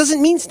around. And it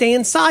doesn't mean stay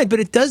inside,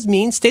 but it does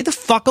mean stay the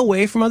fuck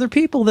away from other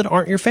people that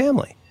aren't your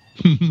family.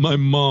 My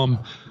mom,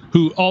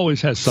 who always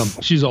has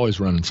she's always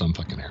running some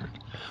fucking errand.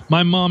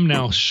 My mom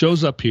now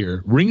shows up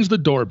here, rings the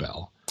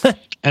doorbell,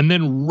 and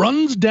then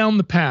runs down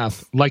the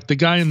path like the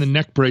guy in the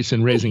neck brace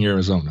in Raising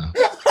Arizona.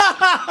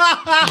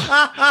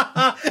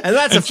 And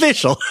that's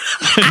official.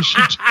 And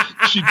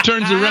she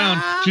turns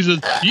around. She says,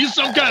 "You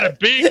some kind of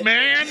big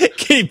man?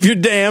 Keep your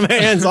damn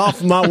hands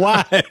off my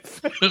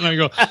wife." And I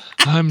go,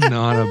 "I'm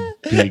not a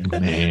big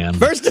man."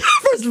 First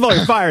of all,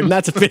 you're fired, and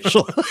that's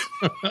official.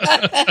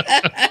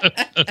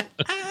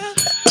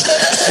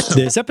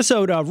 This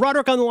episode of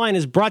Roderick on the Line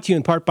is brought to you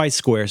in part by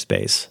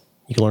Squarespace.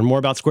 You can learn more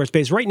about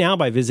Squarespace right now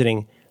by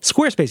visiting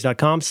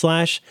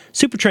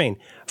squarespace.com/supertrain.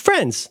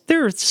 Friends,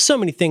 there are so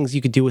many things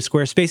you could do with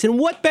Squarespace, and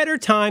what better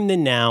time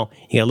than now?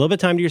 You got a little bit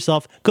of time to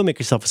yourself. Go make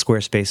yourself a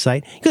Squarespace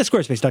site. Go to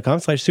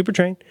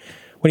squarespace.com/supertrain.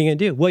 What are you going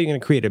to do? Well, you're going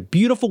to create a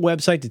beautiful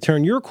website to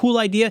turn your cool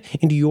idea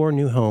into your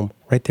new home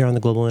right there on the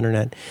global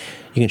internet.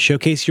 You can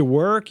showcase your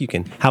work. You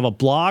can have a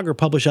blog or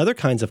publish other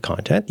kinds of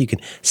content. You can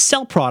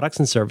sell products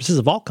and services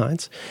of all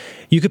kinds.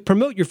 You could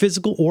promote your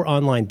physical or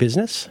online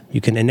business.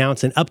 You can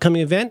announce an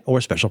upcoming event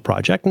or special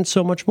project, and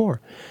so much more.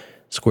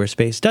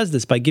 Squarespace does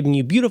this by giving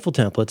you beautiful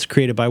templates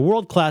created by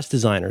world-class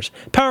designers,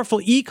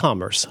 powerful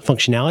e-commerce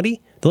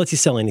functionality that lets you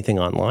sell anything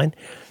online.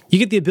 You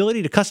get the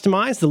ability to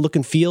customize the look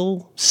and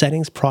feel,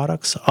 settings,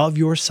 products of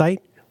your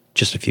site.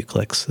 Just a few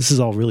clicks. This is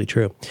all really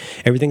true.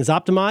 Everything is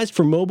optimized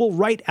for mobile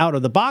right out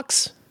of the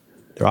box.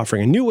 They're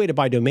offering a new way to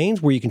buy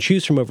domains where you can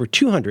choose from over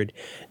 200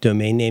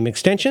 domain name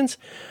extensions.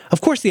 Of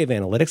course, they have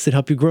analytics that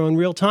help you grow in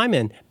real time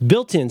and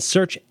built-in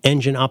search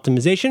engine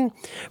optimization.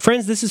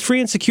 Friends, this is free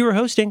and secure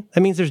hosting.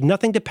 That means there's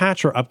nothing to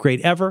patch or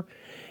upgrade ever.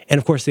 And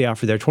of course, they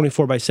offer their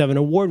 24/7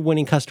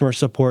 award-winning customer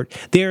support.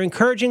 They are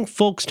encouraging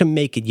folks to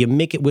make it. You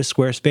make it with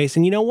Squarespace.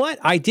 And you know what?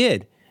 I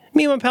did.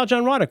 Me and my pal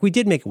John Roderick, we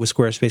did make it with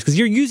Squarespace because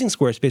you're using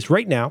Squarespace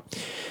right now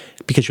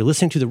because you're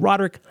listening to the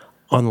Roderick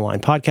on the Line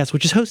podcast,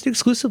 which is hosted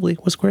exclusively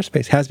with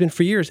Squarespace. Has been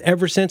for years,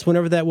 ever since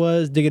whenever that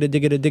was,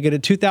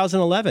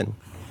 2011.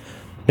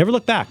 Never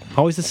look back.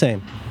 Always the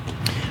same.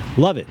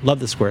 Love it.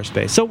 Love the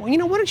Squarespace. So, why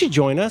don't you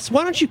join us?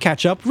 Why don't you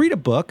catch up, read a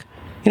book?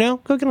 Go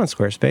get on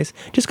Squarespace.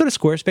 Just go to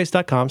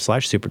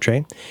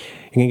squarespace.com/supertrain.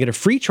 You're going to get a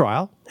free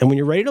trial. And when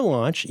you're ready to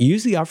launch,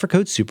 use the offer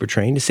code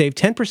SUPERTRAIN to save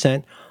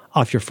 10%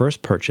 off your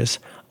first purchase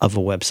of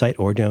a website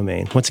or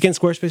domain. Once again,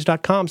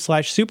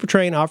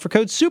 squarespace.com/supertrain, offer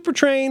code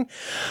SUPERTRAIN.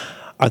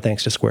 Our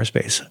thanks to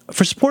Squarespace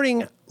for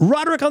supporting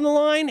Roderick on the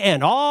Line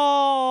and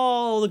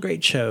all the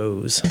great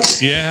shows.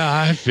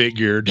 Yeah, I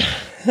figured.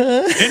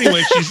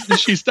 Anyway,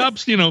 she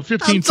stops, 15 feet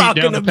down the path. I'm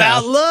talking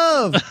about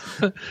love.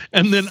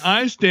 And then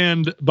I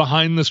stand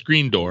behind the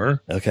screen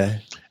door. Okay.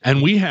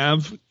 And we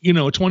have,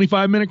 a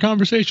 25-minute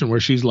conversation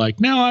where she's like,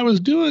 "Now I was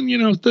doing,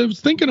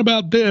 thinking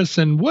about this,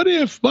 and what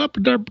if?" Oh,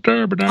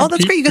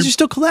 that's great. You guys are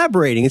still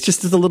collaborating. It's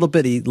just a little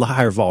bit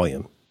higher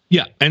volume.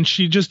 Yeah, and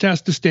she just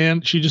has to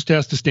stand. She just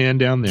has to stand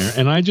down there,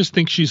 and I just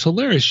think she's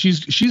hilarious.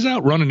 She's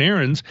out running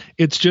errands.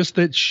 It's just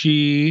that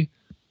she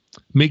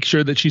makes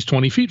sure that she's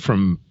 20 feet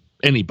from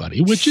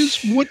anybody, which is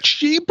what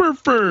she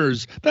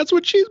prefers. That's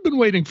what she's been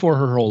waiting for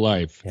her whole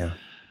life. Yeah.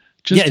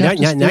 Now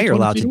you're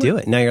allowed to do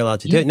it. Now you're allowed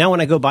to do it. Now when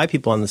I go by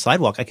people on the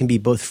sidewalk, I can be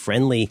both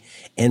friendly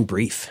and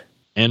brief.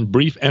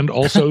 And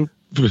also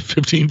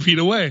 15 feet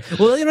away.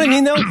 Well, you know what I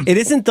mean, though? It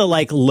isn't the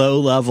low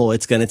level.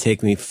 It's going to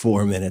take me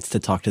 4 minutes to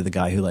talk to the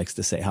guy who likes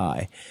to say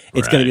hi.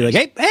 It's going to be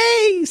like,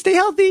 hey, stay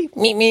healthy.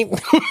 Meep, meep.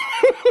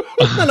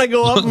 And I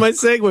go off my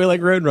Segway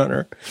like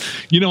Roadrunner.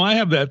 I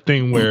have that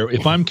thing where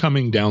if I'm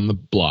coming down the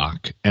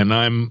block and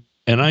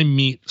and I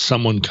meet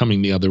someone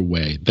coming the other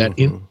way that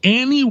in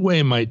any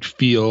way might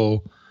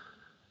feel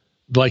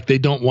like they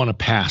don't want to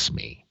pass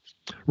me,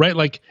 right?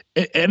 Like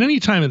at any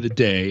time of the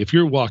day, if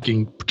you're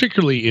walking,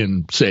 particularly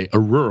in, say, a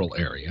rural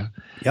area,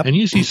 and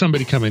you see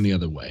somebody coming the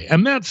other way,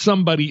 and that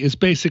somebody is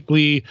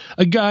basically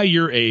a guy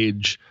your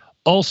age,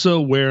 also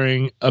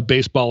wearing a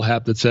baseball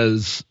hat that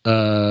says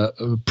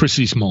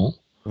Précisément,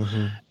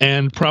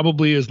 and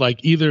probably is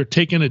like either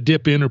taking a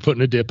dip in or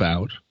putting a dip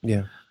out.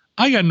 Yeah.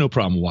 I got no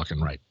problem walking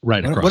right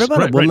across. What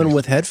about a woman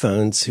with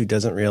headphones who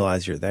doesn't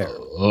realize you're there?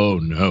 Oh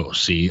no!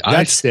 See,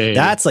 that's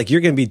like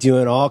you're going to be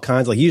doing all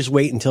kinds. Like you just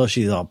wait until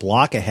she's a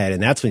block ahead,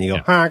 and that's when you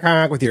go honk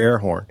honk with your air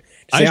horn.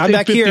 Say, I'm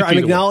back here. I'm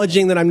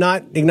acknowledging that I'm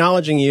not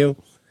acknowledging you.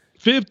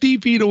 50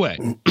 feet away.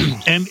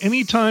 And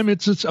anytime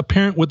it's a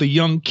parent with a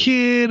young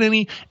kid,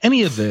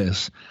 any of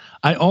this,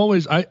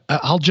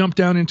 I'll jump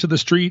down into the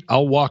street.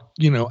 I'll walk,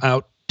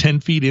 out 10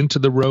 feet into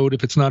the road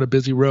if it's not a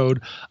busy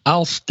road.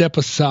 I'll step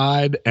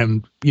aside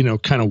and,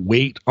 kind of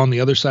wait on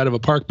the other side of a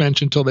park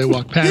bench until they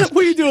walk past.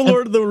 What do you do,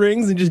 Lord of the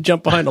Rings, and just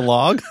jump behind a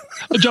log?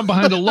 I jump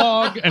behind a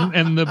log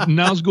and the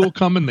Nazgul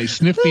come and they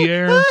sniff the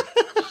air.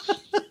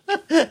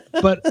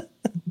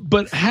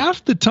 But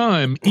half the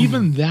time,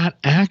 even that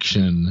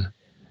action,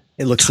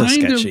 it looks so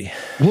sketchy.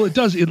 Well, it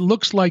does. It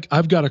looks like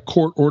I've got a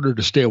court order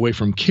to stay away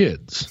from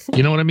kids.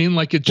 You know what I mean?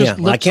 Like it just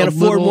looks I can't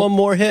afford one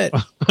more hit.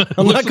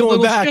 I'm not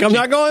going back. Sketchy. I'm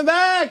not going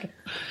back.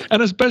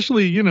 And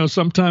especially,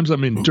 sometimes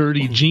I'm in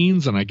dirty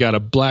jeans and I got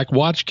a black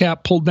watch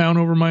cap pulled down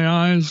over my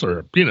eyes,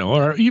 or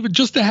even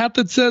just a hat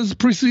that says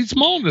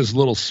Précisément is a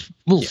little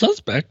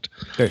suspect.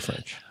 Very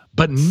French.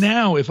 But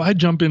now if I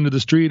jump into the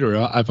street or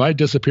if I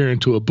disappear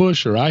into a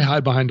bush or I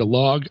hide behind a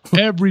log,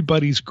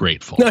 everybody's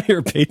grateful. Now you're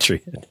a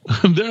patriot.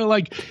 They're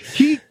like,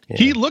 he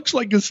looks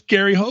like a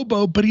scary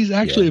hobo, but he's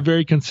actually a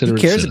very considerate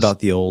He cares citizen. about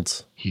the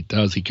olds. He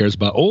does. He cares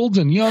about olds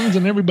and youngs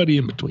and everybody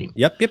in between.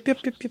 Yep.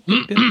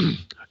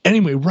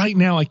 Anyway, right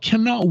now I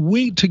cannot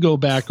wait to go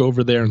back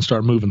over there and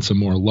start moving some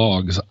more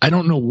logs. I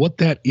don't know what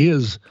that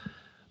is.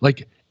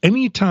 Like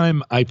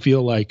anytime I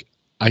feel like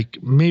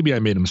maybe I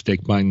made a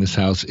mistake buying this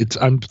house,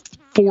 I'm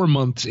 4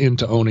 months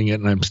into owning it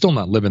and I'm still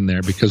not living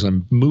there because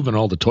I'm moving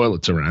all the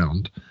toilets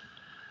around.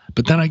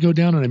 But then I go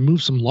down and I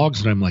move some logs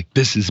and I'm like,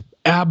 this is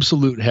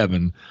absolute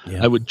heaven.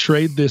 Yeah. I would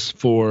trade this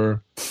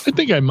for, I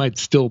think I might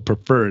still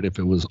prefer it if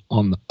it was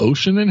on the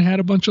ocean and had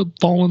a bunch of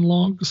fallen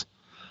logs.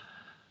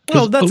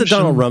 Well, that's a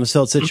Donald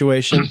Rumsfeld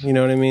situation. You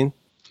know what I mean?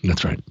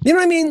 That's right. You know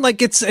what I mean?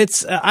 Like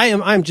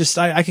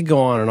I could go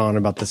on and on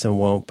about this and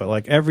won't, but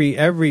like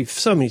every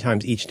so many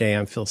times each day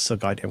I feel so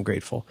goddamn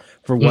grateful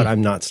for what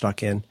I'm not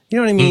stuck in. You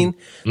know what I mean?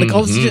 Like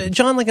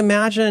John, like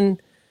imagine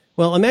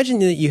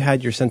that you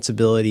had your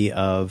sensibility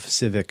of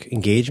civic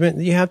engagement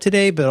that you have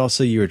today, but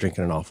also you were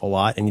drinking an awful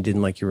lot and you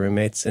didn't like your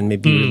roommates and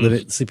maybe you were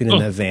sleeping in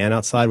that van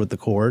outside with the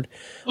cord.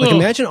 Like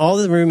imagine all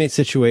the roommate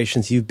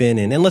situations you've been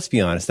in, and let's be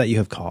honest, that you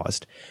have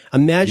caused.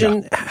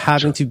 Imagine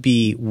having to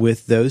be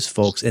with those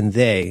folks and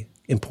they,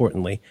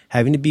 importantly,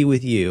 having to be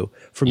with you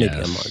for maybe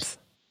a month.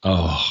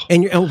 Oh.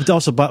 And you're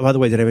also, by the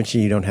way, did I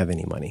mention you don't have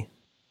any money?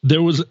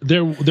 There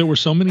were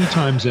so many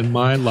times in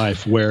my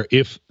life where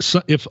if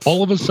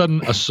all of a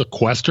sudden a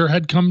sequester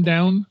had come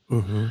down,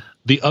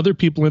 the other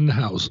people in the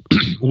house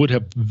would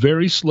have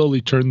very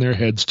slowly turned their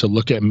heads to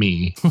look at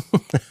me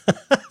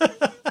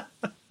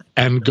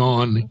and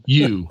gone,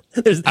 "You."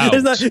 It's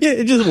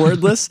just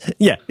wordless.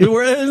 Yeah,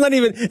 it's not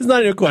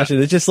even a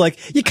question. It's just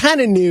like you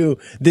kind of knew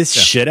this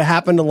should have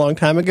happened a long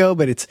time ago,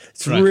 but it's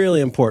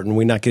really important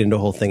we not get into a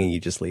whole thing and you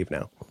just leave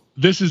now.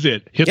 This is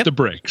it. Hit the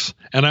brakes.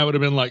 And I would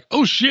have been like,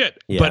 oh, shit.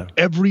 Yeah. But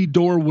every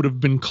door would have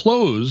been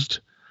closed.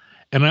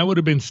 And I would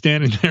have been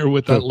standing there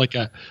with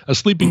a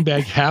sleeping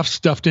bag half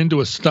stuffed into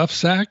a stuff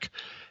sack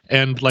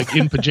and like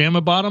in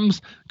pajama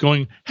bottoms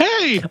going,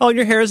 hey. Oh,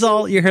 your hair's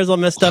all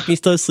messed up. You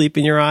still have sleep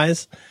in your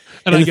eyes.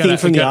 And the theme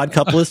from The Odd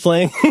Couple is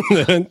playing.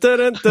 I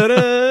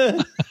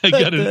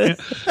got a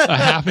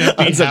half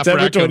empty half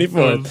rack of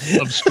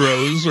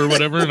Strohs or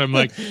whatever. And I'm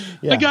like,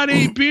 I got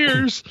 8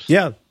 beers.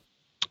 Yeah.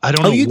 I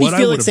don't know. You'd be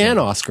Felix and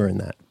Oscar in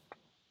that.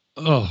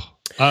 No,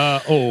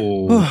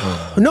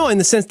 in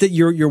the sense that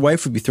your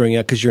wife would be throwing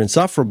out because you're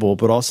insufferable,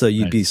 but also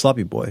you'd be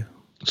sloppy boy.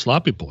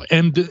 Sloppy boy.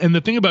 And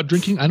the thing about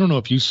drinking, I don't know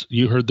if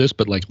you heard this,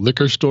 but like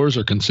liquor stores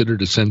are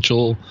considered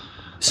essential.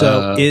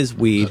 So is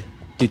weed.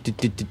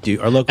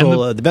 Our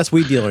local, the best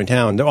weed dealer in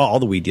town. They're all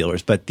the weed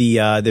dealers, but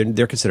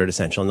they're considered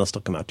essential, and they'll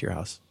still come out to your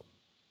house.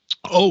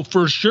 Oh,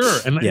 for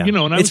sure. And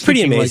and it's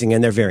pretty amazing,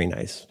 and they're very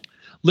nice.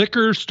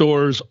 Liquor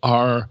stores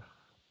are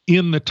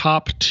in the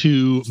top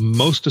 2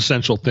 most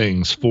essential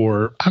things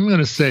for, I'm going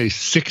to say,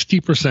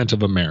 60%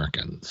 of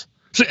Americans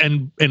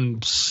and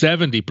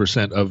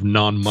 70% of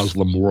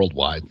non-Muslim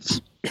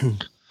worldwides.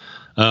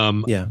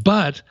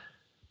 But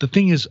the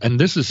thing is, and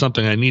this is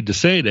something I need to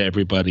say to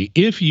everybody,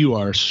 if you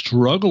are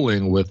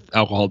struggling with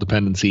alcohol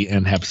dependency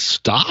and have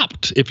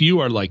stopped, if you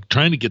are like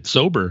trying to get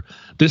sober,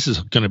 this is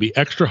going to be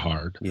extra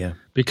hard. Yeah.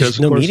 Because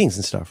no meetings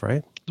and stuff,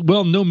 right?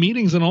 Well, no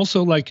meetings. And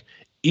also like,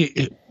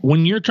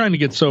 when you're trying to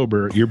get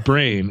sober, your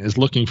brain is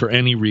looking for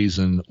any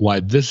reason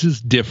why this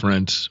is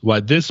different, why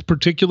this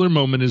particular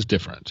moment is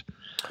different.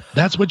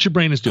 That's what your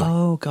brain is doing.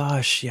 Oh,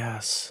 gosh,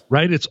 yes.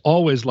 Right? It's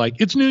always like,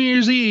 it's New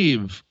Year's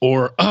Eve,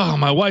 or, oh,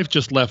 my wife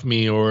just left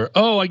me, or,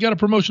 oh, I got a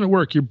promotion at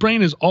work. Your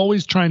brain is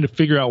always trying to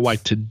figure out why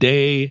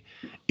today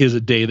is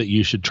a day that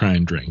you should try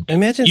and drink.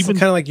 Imagine it's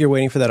kind of like you're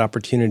waiting for that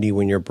opportunity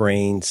when your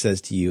brain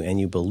says to you, and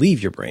you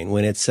believe your brain,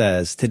 when it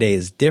says today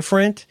is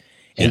different,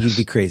 and you'd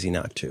be crazy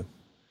not to.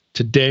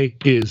 Today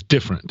is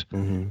different.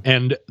 Mm-hmm.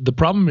 And the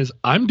problem is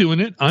I'm doing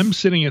it. I'm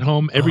sitting at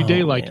home every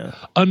day like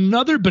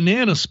another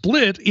banana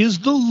split is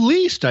the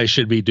least I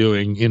should be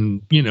doing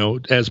in,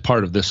 as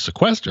part of this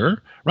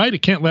sequester, right?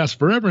 It can't last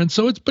forever. And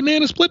so it's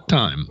banana split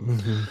time.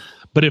 Mm-hmm.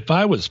 But if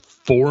I was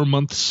 4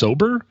 months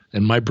sober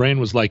and my brain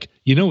was like,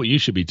 what you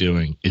should be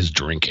doing is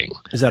drinking.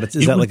 Is that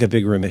like a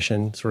big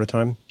remission sort of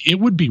time? It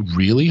would be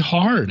really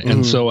hard. Mm-hmm.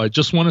 And so I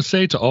just want to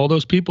say to all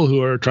those people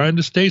who are trying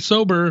to stay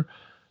sober,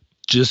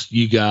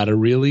 you got to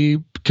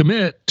really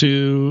commit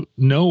to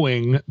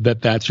knowing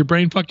that that's your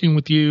brain fucking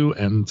with you,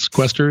 and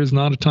sequester is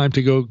not a time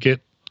to go get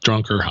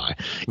drunk or high.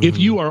 Mm-hmm. If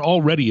you are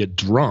already a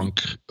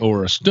drunk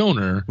or a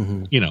stoner,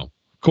 of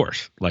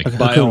course, like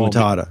by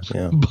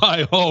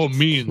all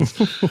means,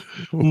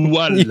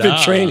 voila. You've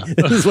been training.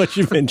 This is what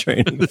you've been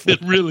training for.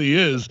 It really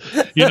is,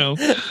 I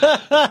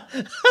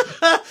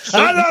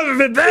love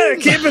it better.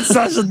 Keep it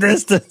social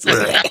distance.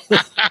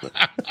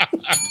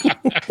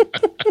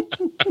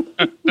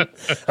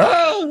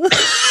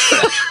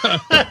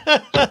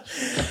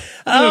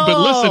 But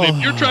listen,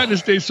 if you're trying to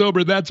stay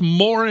sober, that's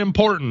more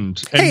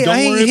important. And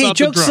don't worry about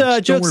jokes. The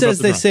drunks. Jokes says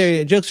they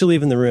say jokes are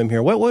leaving the room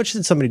here. What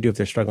should somebody do if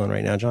they're struggling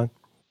right now, John?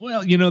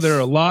 Well, there are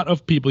a lot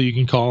of people you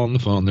can call on the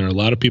phone. There are a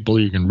lot of people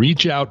you can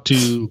reach out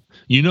to.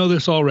 You know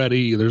this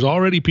already. There's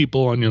already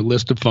people on your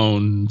list of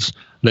phones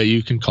that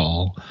you can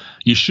call.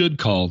 You should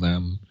call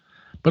them,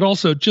 but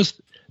also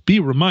just be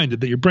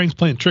reminded that your brain's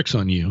playing tricks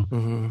on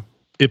you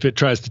if it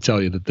tries to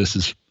tell you that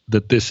this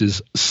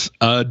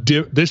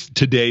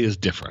today is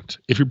different.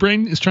 If your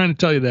brain is trying to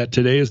tell you that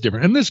today is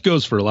different, and this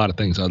goes for a lot of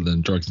things other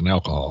than drugs and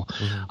alcohol,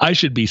 I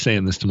should be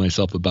saying this to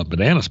myself about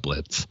banana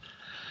splits.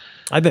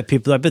 I bet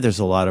there's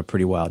a lot of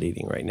pretty wild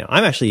eating right now.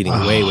 I'm actually eating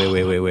way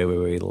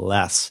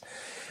less.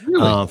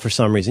 Really? For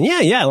some reason.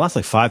 Yeah. I lost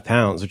like 5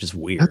 pounds, which is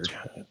weird.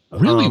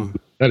 Really?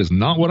 That is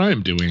not what I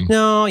am doing.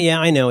 No, yeah,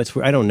 I know. It's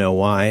weird. I don't know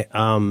why. But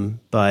I'm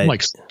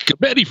like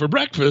spaghetti for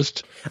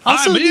breakfast.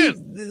 Also,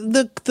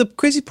 the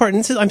crazy part,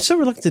 and I'm so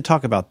reluctant to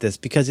talk about this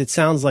because it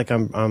sounds like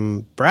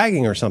I'm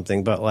bragging or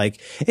something, but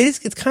like it's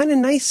kind of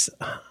nice.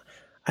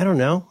 I don't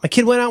know. My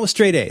kid went out with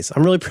straight A's.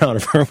 I'm really proud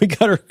of her. We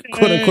got her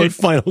quote unquote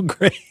final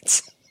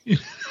grades.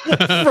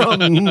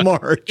 From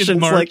March. In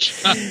March.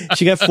 It's like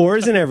she got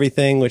 4s and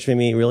everything, which made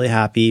me really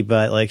happy.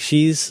 But like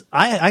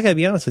I gotta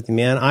be honest with you,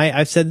 man.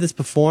 I've said this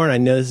before, and I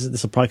know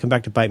this will probably come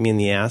back to bite me in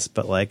the ass.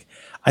 But like,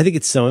 I think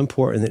it's so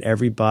important that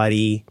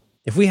everybody,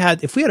 if we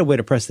had a way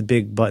to press the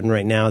big button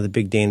right now, the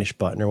big Danish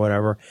button or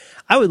whatever,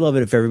 I would love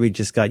it if everybody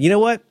just got, you know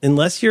what?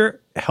 Unless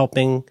you're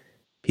helping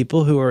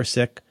people who are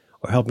sick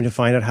or helping to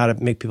find out how to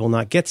make people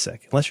not get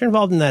sick, unless you're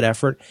involved in that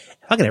effort,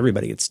 how can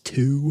everybody gets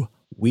 2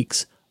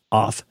 weeks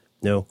off?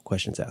 No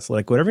questions asked.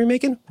 Like, whatever you're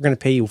making, we're going to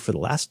pay you for the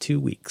last 2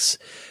 weeks.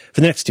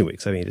 For the next 2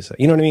 weeks, I mean to say.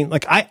 You know what I mean?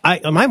 Like,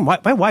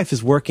 my wife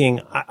is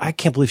working. I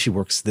can't believe she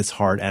works this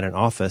hard at an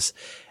office.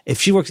 If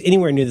she works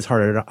anywhere near this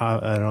hard at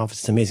an office,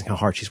 it's amazing how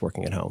hard she's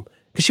working at home.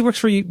 Because she works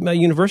for a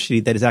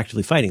university that is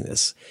actively fighting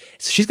this.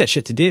 So she's got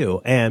shit to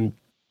do. And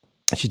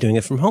she's doing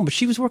it from home. But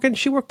she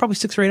worked probably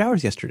 6 or 8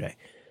 hours yesterday.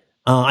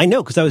 I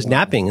know, because I was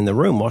napping in the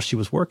room while she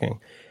was working.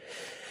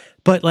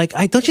 But like,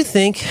 don't you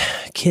think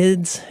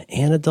kids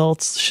and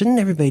adults, shouldn't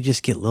everybody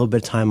just get a little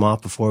bit of time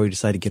off before we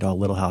decide to get all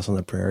Little House on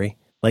the Prairie?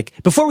 Like,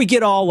 before we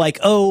get all like,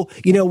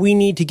 we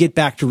need to get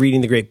back to reading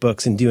the great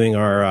books and doing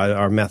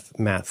our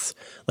maths.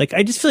 Like,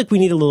 I just feel like we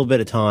need a little bit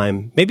of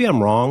time. Maybe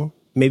I'm wrong.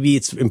 Maybe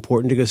it's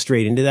important to go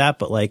straight into that.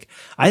 But like,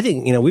 I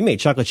think, we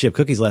made chocolate chip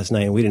cookies last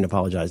night and we didn't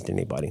apologize to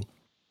anybody.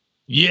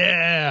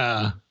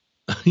 Yeah.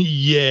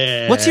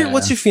 Yeah. What's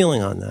your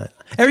feeling on that?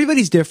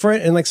 Everybody's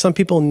different, and like some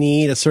people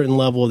need a certain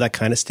level of that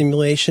kind of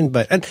stimulation.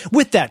 And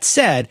with that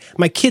said,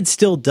 my kid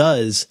still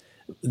does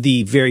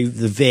the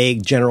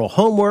vague general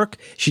homework.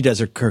 She does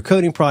her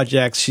coding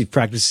projects. She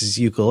practices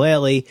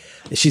ukulele.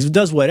 She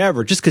does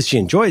whatever just because she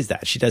enjoys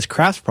that. She does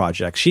crafts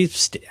projects. She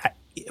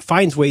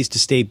finds ways to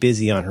stay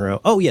busy on her own.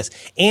 Oh yes,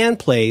 and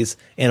plays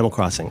Animal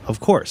Crossing, of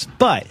course.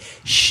 But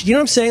you know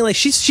what I'm saying? Like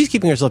she's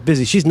keeping herself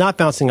busy. She's not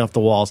bouncing off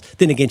the walls.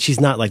 Then again, she's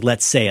not like,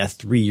 let's say, a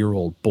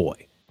 3-year-old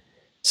boy.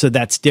 So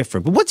that's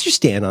different. But what's your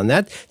stand on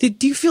that?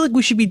 Do you feel like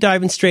we should be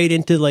diving straight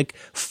into like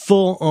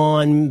full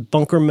on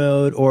bunker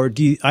mode, or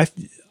I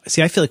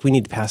feel like we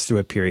need to pass through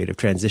a period of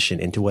transition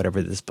into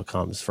whatever this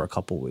becomes for a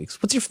couple of weeks.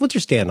 What's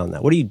your stand on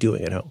that? What are you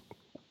doing at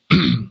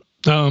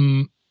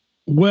home?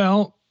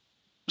 Well,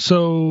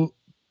 so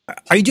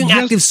are you doing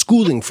active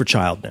schooling for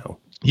child now?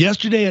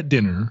 Yesterday at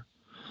dinner,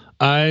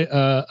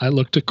 I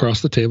looked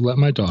across the table at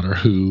my daughter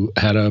who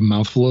had a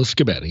mouthful of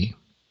spaghetti,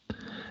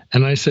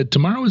 and I said,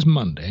 "Tomorrow is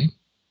Monday.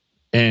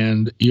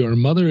 and your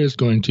mother is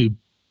going to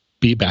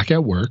be back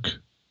at work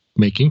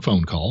making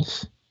phone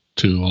calls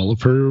to all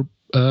of her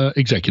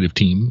executive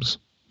teams.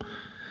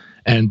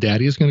 And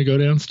Daddy is going to go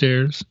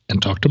downstairs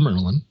and talk to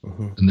Merlin,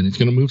 and then he's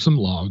going to move some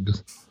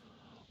logs.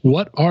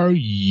 What are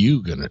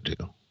you going to do?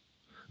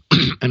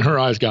 And her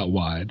eyes got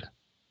wide,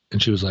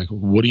 and she was like,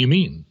 what do you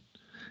mean?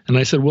 And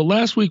I said, well,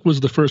 last week was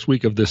the first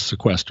week of this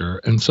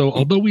sequester. And so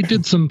although we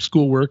did some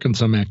schoolwork and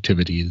some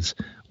activities,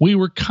 we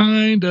were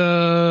kind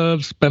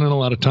of spending a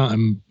lot of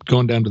time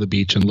going down to the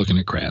beach and looking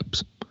at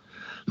crabs.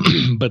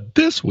 But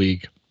this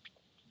week,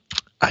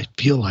 I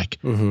feel like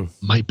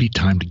might be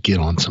time to get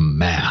on some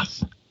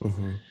math.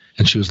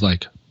 And she was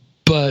like,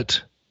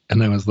 but...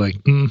 And I was like,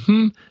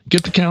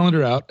 get the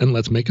calendar out and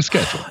let's make a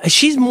schedule.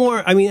 She's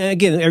more, I mean,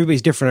 again,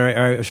 everybody's different.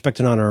 I respect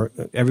and honor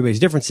everybody's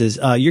differences.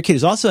 Your kid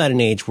is also at an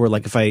age where,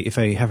 like, if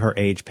I have her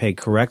age pegged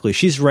correctly,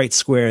 she's right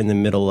square in the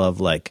middle of,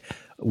 like,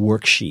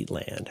 worksheet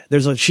land.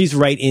 She's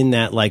right in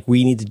that, like,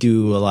 we need to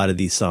do a lot of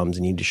these sums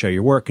and you need to show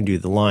your work and do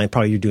the line.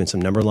 Probably you're doing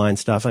some number line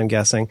stuff, I'm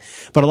guessing.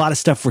 But a lot of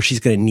stuff where she's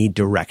going to need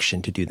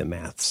direction to do the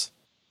maths.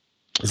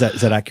 Is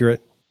that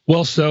accurate?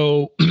 Well,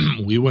 so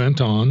we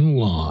went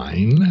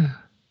online.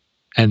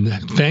 And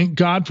thank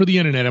God for the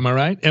internet. Am I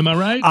right? Am I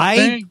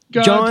right?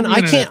 John,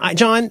 I can't.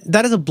 John,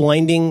 that is a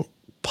blinding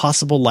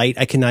possible light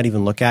I cannot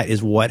even look at.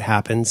 Is what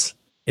happens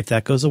if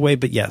that goes away.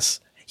 But yes.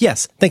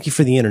 Thank you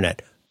for the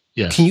internet.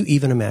 Yes. Can you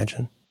even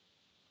imagine?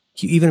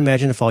 Can you even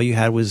imagine if all you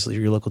had was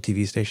your local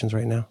TV stations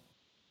right now?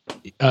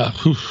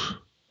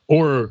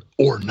 Or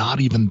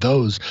not even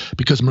those,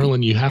 because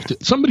Merlin, you have to.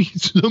 Somebody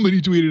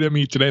tweeted at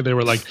me today. They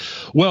were like,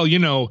 "Well, you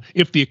know,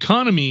 if the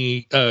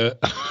economy."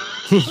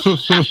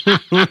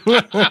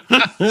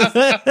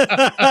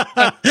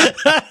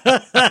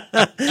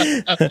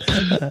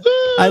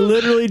 I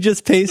literally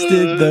just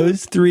pasted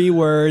those 3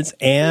 words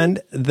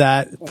and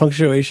that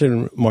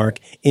punctuation mark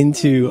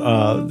into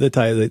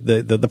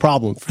the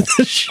problem for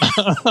this show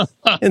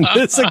in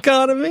this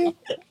economy.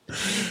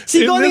 So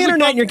you go on the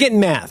internet and you're getting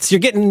maths. You're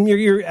getting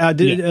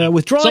you're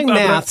withdrawing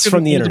maths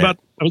from the internet.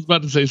 I was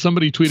about to say,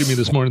 somebody tweeted me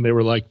this morning. They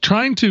were like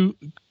trying to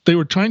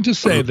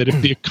say that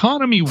if the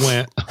economy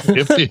went,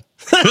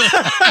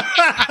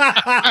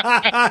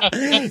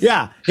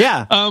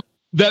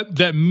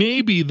 that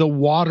maybe the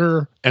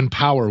water and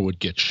power would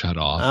get shut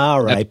off.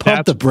 All right,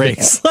 pump the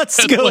brakes.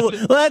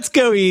 Let's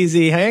go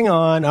easy. Hang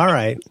on. All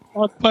right.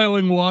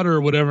 Piling water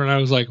or whatever, and I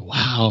was like,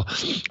 wow,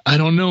 I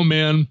don't know,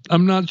 man.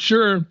 I'm not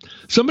sure.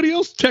 Somebody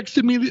else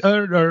texted me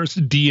or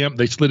DM.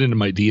 They slid into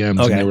my DMs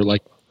and they were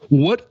like,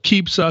 what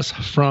keeps us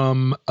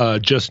from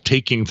just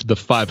taking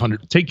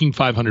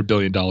 $500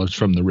 billion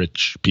from the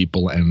rich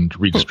people and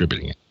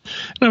redistributing it?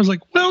 And I was like,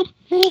 well,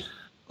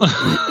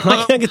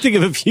 I can think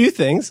of a few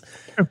things.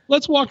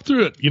 Let's walk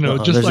through it. You know,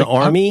 just there's like an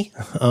army.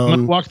 I'm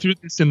gonna walk through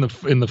this in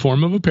the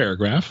form of a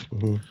paragraph.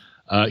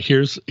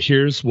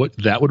 Here's what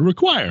that would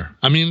require.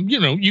 I mean, you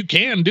know, you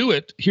can do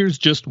it. Here's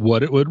just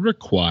what it would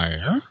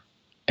require.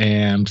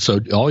 And so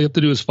all you have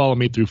to do is follow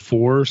me through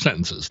 4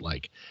 sentences.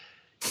 Like,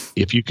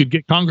 if you could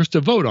get Congress to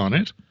vote on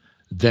it,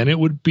 then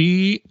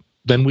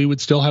we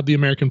would still have the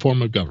American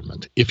form of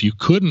government. If you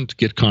couldn't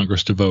get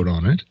Congress to vote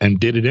on it and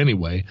did it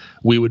anyway,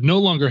 we would no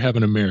longer have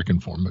an American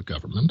form of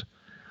government.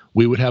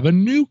 We would have a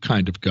new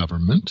kind of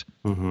government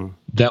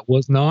that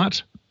was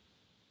not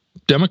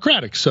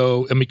democratic.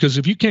 So, and because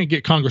if you can't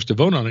get Congress to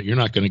vote on it, you're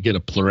not going to get a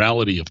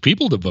plurality of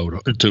people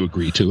to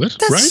agree to it.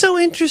 That's right? so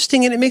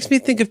interesting, and it makes me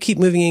think of Keep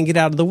Moving and Get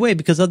Out of the Way,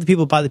 because other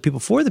people by the people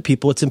for the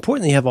people. It's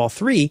important that you have all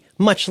 3,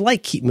 much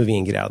like Keep Moving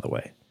and Get Out of the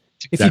Way.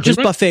 If you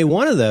just buffet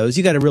one of those,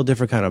 you got a real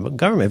different kind of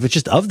government. If it's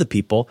just of the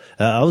people,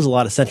 that was a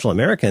lot of Central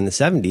America in the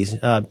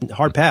 70s.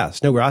 Hard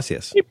pass, no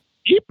gracias.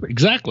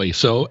 Exactly.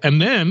 So,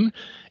 and then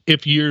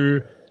if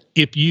you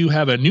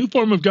have a new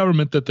form of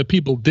government that the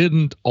people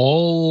didn't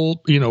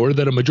all, you know, or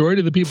that a majority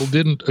of the people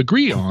didn't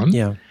agree on,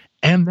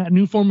 and that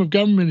new form of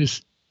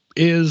government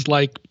is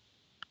like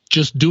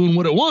just doing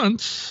what it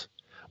wants,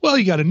 well,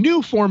 you got a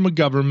new form of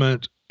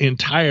government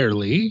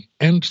entirely.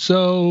 And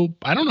so,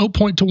 I don't know,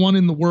 point to one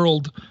in the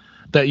world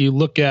that you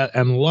look at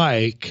and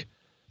like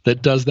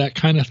that does that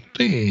kind of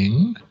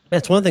thing.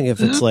 That's one thing if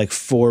it's like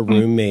 4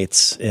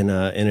 roommates in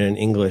an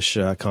English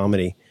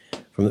comedy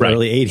from the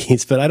early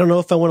 80s, but I don't know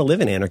if I want to live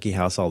in Anarchy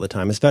House all the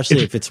time,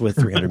 especially if it's with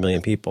 300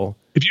 million people.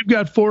 If you've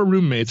got 4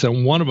 roommates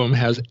and one of them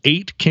has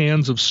 8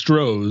 cans of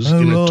Stroh's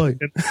in a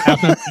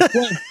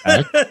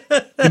pack,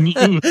 and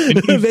you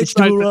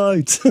vegetable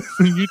rights,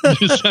 you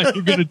decide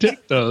you're going to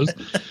take those,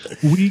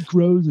 we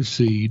grow the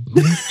seed.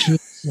 We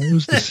just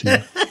grows the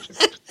seed.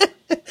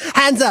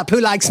 Hands up, who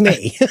likes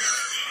me?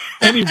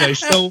 Anyway,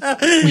 so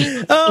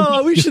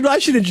I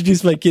should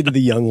introduce my kid to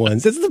the young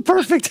ones. It's the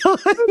perfect time.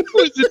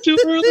 Was it too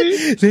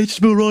early?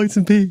 Vegetable rights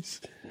and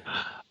peace.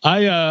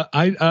 I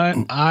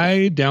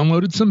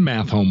downloaded some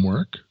math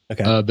homework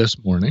this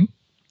morning,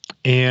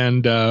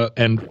 and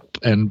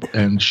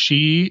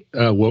she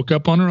woke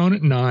up on her own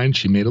at 9.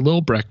 She made a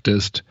little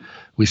breakfast.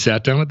 We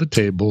sat down at the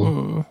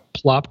table,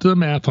 plopped the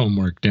math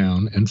homework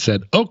down, and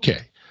said, "Okay,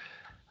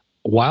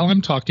 while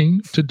I'm talking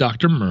to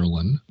Dr.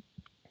 Merlin,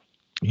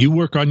 You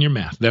work on your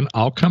math. Then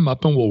I'll come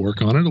up and we'll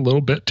work on it a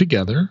little bit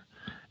together.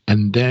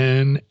 And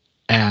then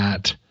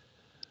at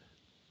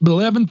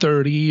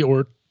 11:30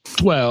 or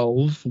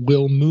 12,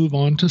 we'll move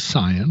on to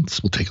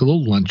science. We'll take a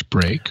little lunch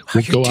break.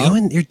 We'll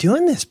You're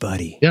doing this,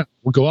 buddy. Yeah,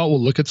 we'll go out.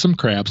 We'll look at some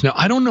crabs. Now,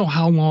 I don't know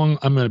how long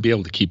I'm going to be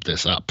able to keep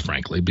this up,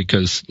 frankly,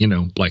 because,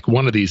 like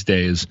one of these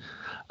days,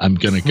 I'm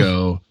going to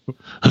go,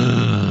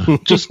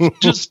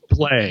 just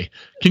play.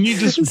 Can you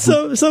just...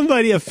 So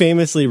somebody, a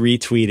famously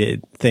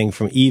retweeted thing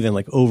from even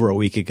like over a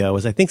week ago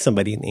was, I think,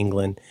 somebody in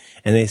England,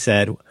 and they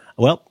said,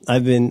 well,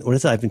 I've been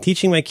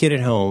teaching my kid at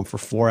home for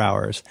 4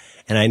 hours,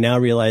 and I now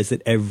realize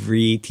that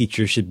every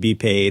teacher should be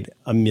paid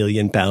 £1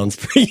 million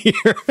per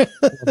year.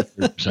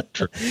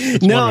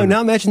 Now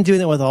imagine doing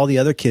that with all the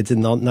other kids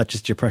and not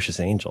just your precious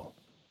angel.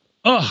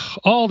 Oh,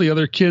 all the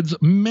other kids,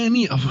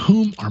 many of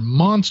whom are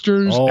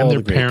monsters, and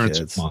their parents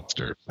are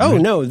monsters. Oh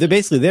no,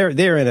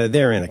 they're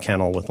in a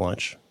kennel with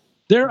lunch.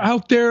 They're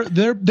out there.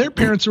 Their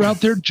parents are out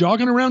there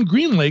jogging around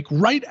Green Lake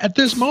right at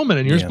this moment,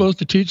 and you're supposed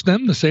to teach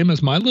them the same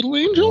as my little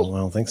angel? Well, I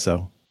don't think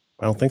so.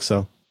 I only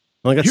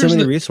got so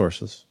many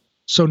resources.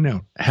 So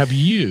now, have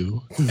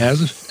you,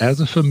 as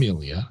a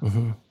familia,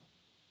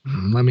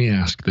 let me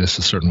ask this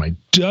a certain way: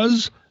 do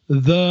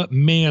the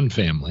Mans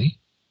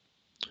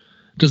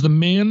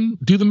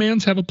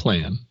have a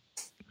plan?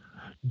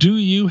 Do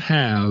you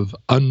have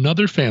one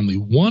other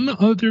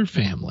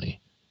family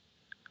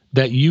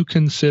that you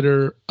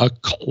consider a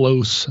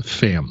close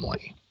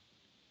family?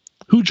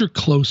 Who's your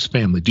close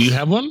family? Do you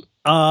have one?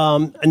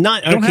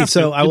 Not okay.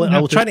 So I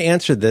will try to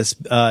answer this,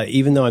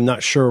 even though I'm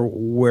not sure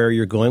where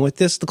you're going with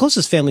this. The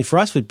closest family for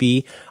us would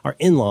be our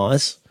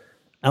in-laws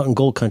out in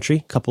Gold Country,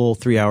 a couple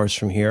 3 hours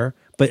from here.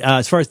 But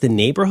as far as the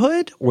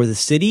neighborhood or the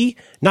city,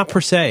 not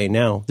per se.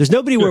 No, there's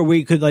nobody where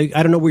we could I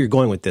don't know where you're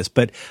going with this,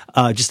 but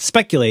just to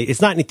speculate, it's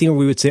not anything where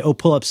we would say, "Oh,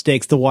 pull up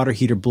stakes. The water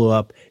heater blew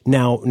up.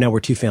 Now we're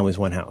two families,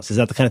 one house." Is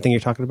that the kind of thing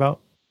you're talking about?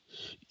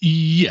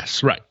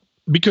 Yes, right.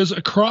 Because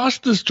across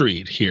the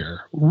street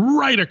here,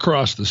 right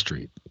across the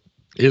street,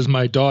 is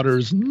my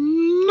daughter's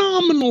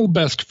nominal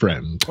best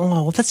friend.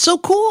 Oh, that's so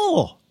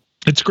cool.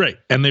 It's great.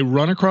 And they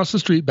run across the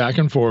street back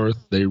and forth.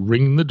 They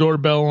ring the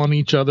doorbell on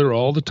each other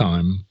all the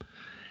time.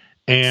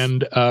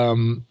 And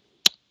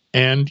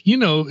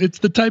it's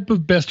the type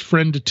of best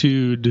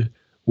frienditude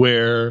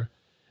where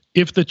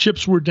if the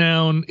chips were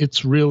down,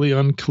 it's really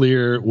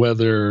unclear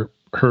whether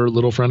her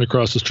little friend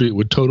across the street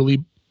would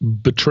totally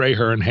betray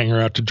her and hang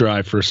her out to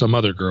dry for some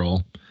other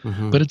girl.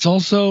 But it's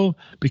also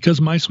because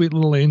my sweet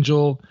little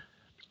angel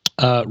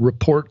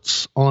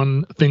reports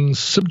on things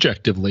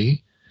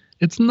subjectively.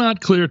 It's not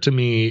clear to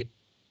me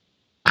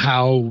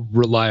how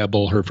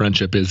reliable her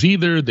friendship is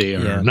either. They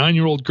are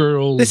 9-year-old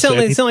girls. They sound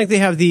like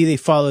they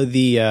follow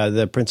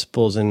the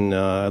principles and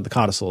the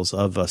codicils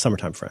of a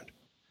summertime friend.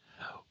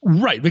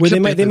 Right. Where they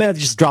might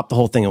just drop the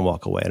whole thing and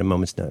walk away at a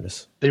moment's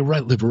notice. They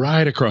live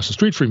right across the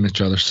street from each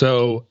other.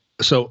 So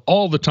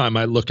all the time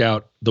I look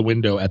out the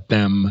window at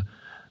them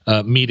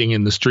meeting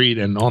in the street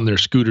and on their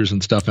scooters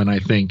and stuff, and I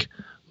think,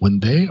 when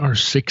they are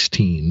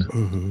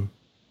 16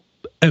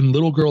 and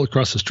little girl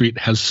across the street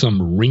has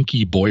some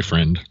rinky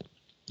boyfriend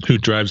who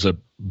drives a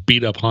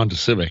beat up Honda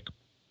Civic,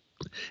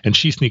 and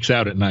she sneaks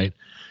out at night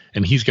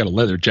and he's got a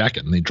leather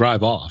jacket and they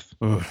drive off.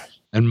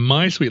 And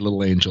my sweet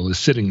little angel is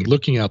sitting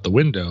looking out the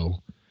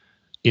window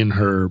in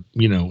her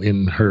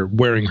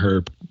wearing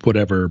her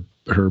whatever,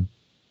 her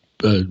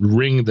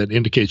ring that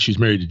indicates she's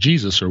married to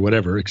Jesus or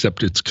whatever,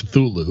 except it's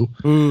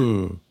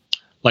Cthulhu.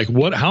 Like,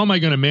 how am I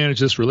going to manage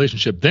this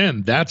relationship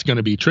then? That's going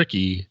to be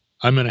tricky.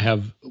 I'm going to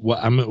have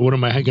what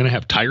am I going to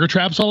have? Tiger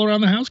traps all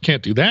around the house?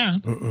 Can't do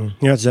that.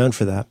 You're not zoned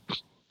for that.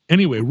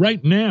 Anyway,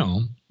 right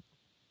now,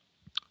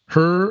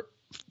 her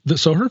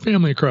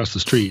family across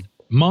the street,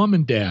 mom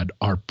and dad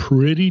are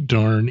pretty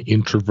darn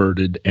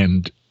introverted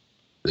and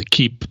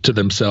keep to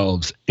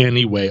themselves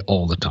anyway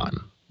all the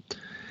time.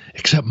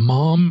 Except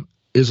mom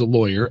is a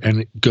lawyer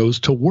and goes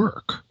to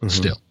work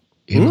still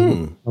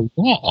in a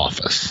law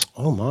office.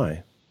 Oh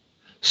my.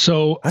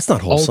 So that's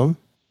not wholesome.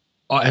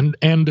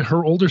 And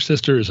her older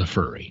sister is a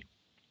furry.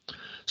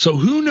 So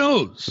who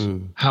knows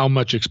how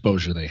much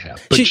exposure they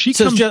have? But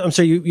I'm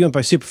sorry, you went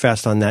by super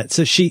fast on that.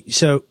 So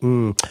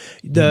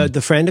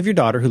the friend of your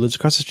daughter who lives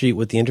across the street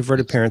with the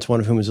introverted parents, one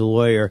of whom is a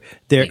lawyer,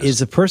 there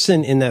is a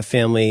person in that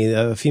family,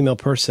 a female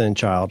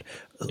child,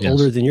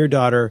 older than your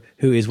daughter,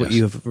 who is what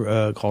you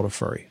have called a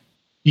furry.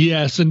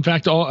 Yes, in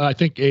fact, I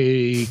think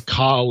a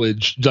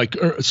college,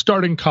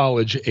 starting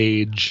college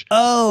age.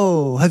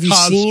 Oh, have you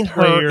seen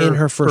her in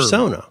her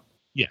persona?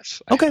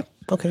 Yes. Okay.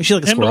 Is she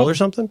like a squirrel or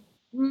something?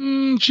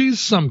 She's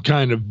some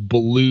kind of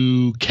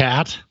blue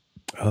cat.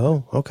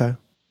 Oh, okay.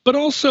 But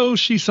also,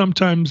 she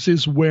sometimes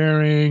is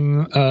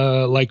wearing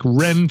like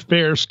Ren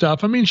Fair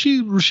stuff. I mean,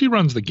 she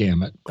runs the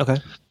gamut. Okay.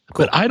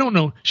 Cool. But I don't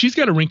know. She's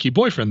got a rinky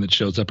boyfriend that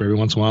shows up every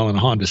once in a while in a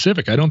Honda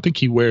Civic. I don't think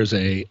he wears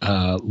a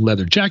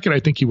leather jacket. I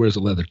think he wears a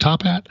leather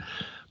top hat.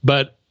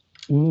 But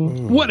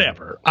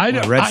whatever.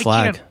 Red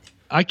flag.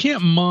 I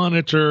can't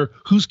monitor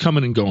who's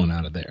coming and going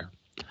out of there.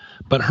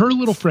 But her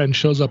little friend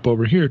shows up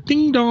over here.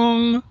 Ding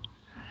dong.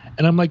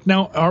 And I'm like,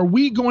 now, are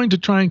we going to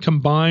try and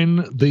combine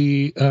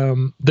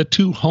the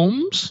two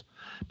homes?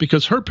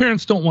 Because her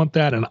parents don't want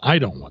that, and I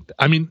don't want that.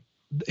 I mean,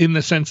 in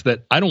the sense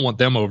that I don't want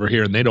them over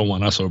here, and they don't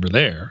want us over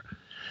there.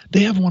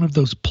 They have one of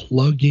those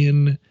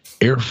plug-in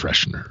air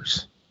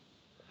fresheners.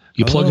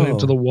 You plug it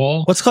into the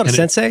wall. What's it called, a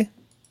Sensei?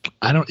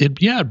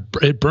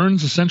 It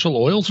burns essential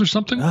oils or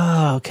something.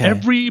 Oh, okay.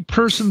 Every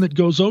person that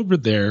goes over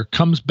there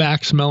comes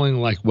back smelling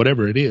like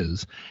whatever it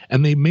is.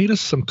 And they made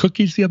us some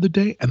cookies the other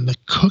day, and the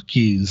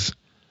cookies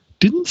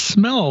didn't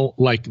smell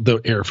like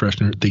the air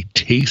freshener. They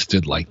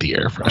tasted like the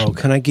air freshener. Oh,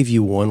 can I give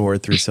you one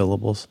word, 3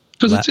 syllables?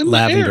 Because it's in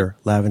lavender. the air.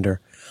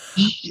 Lavender.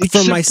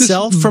 For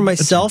myself,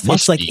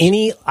 it's like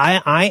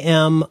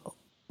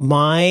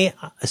my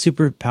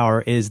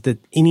superpower is that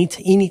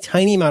any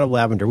tiny amount of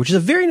lavender, which is a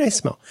very nice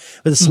smell,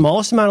 but the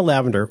smallest amount of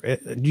lavender,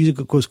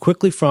 it goes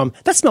quickly from,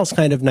 that smells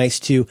kind of nice,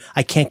 to,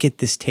 I can't get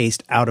this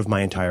taste out of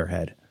my entire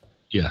head.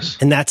 Yes.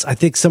 And that's, I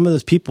think some of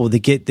those people, they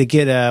get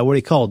what do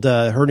you call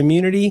it? Herd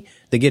immunity.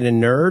 They get a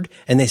nerd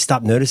and they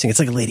stop noticing. It's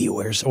like a lady who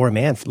wears, or a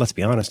man, let's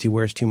be honest, who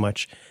wears too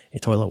much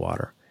toilet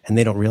water, and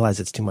they don't realize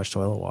it's too much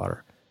toilet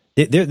water.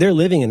 They're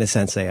living in a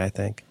Sensei, I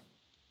think.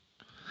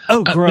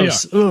 Oh,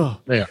 gross. They are.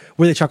 They are.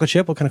 Were they chocolate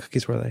chip? What kind of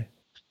cookies were they?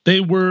 They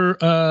were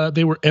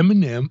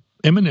M&M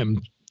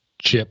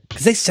chip.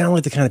 Because they sound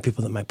like the kind of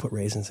people that might put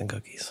raisins in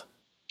cookies.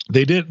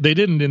 They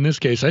didn't in this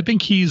case. I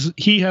think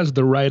he has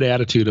the right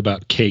attitude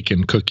about cake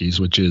and cookies,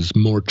 which is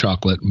more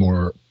chocolate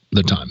more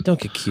the time. Don't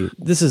get cute.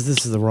 This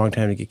is the wrong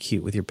time to get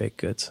cute with your baked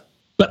goods.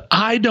 But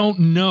I don't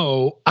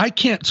know. I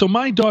can't. So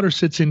my daughter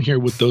sits in here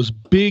with those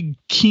big,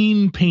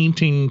 keen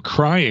painting,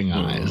 crying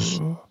eyes,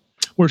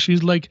 where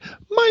she's like,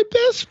 my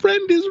best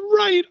friend is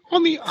right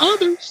on the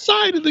other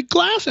side of the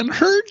glass, and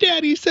her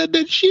daddy said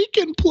that she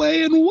can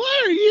play, and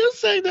why are you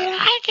saying that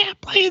I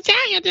can't play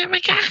Italian?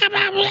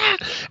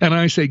 And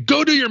I say,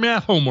 go do your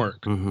math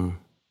homework. Mm-hmm.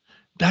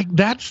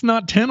 That's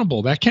not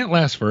tenable. That can't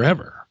last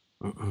forever.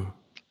 Mm-mm.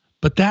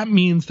 But that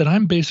means that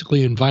I'm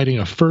basically inviting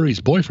a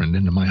furry's boyfriend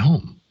into my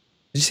home.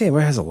 Did you say it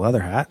has a leather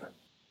hat?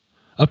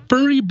 A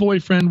furry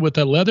boyfriend with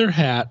a leather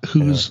hat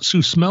who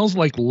smells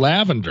like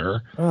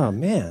lavender. Oh,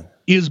 man.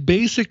 Is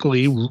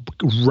basically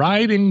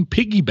riding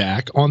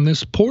piggyback on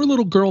this poor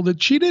little girl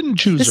that she didn't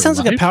choose. This sounds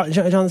like John.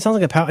 It sounds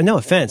like a power. No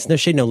offense, no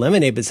shade, no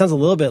lemonade, but it sounds a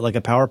little bit like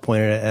a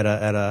PowerPoint at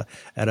a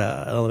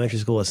elementary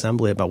school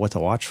assembly about what to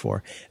watch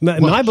for.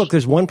 In my book,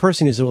 there's one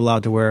person who's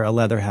allowed to wear a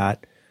leather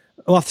hat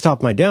off the top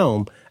of my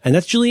dome, and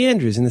that's Julie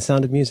Andrews in The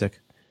Sound of Music.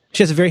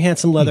 She has a very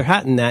handsome leather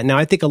hat in that. Now,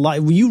 I think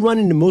when you run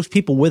into most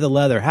people with a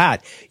leather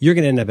hat, you're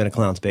going to end up in a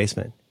clown's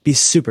basement. Be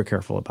super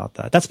careful about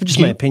that. That's just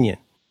my opinion.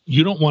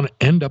 You don't want to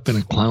end up in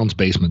a clown's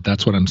basement.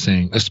 That's what I'm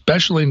saying.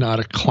 Especially not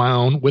a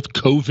clown with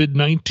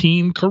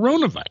COVID-19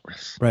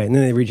 coronavirus. Right. And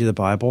then they read you the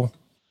Bible.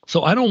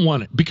 So I don't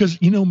want it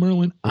because,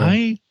 Merlin,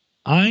 I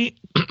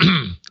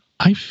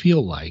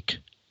feel like,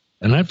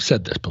 and I've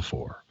said this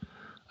before,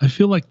 I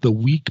feel like the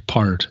weak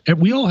part, and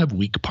we all have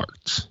weak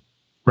parts,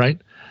 right?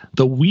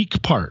 The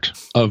weak part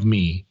of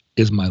me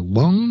is my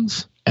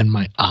lungs and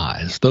my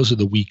eyes. Those are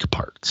the weak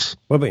parts.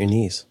 What about your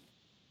knees?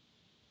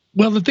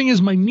 Well, the thing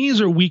is, my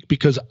knees are weak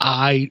because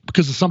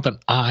of something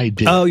I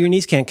did. Oh, your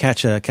knees can't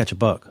catch a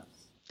bug.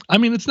 I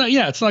mean, it's not.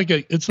 Yeah, it's not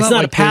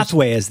like a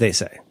pathway, as they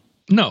say.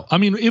 No, I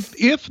mean,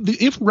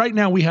 if right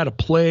now we had a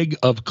plague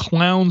of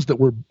clowns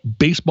that were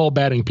baseball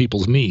batting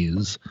people's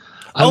knees,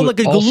 like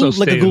a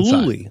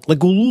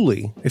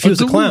Gululi. If he was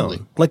a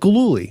clown, like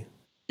Gululi.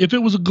 If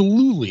it was a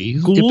Gululi,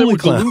 if there were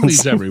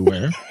Gululis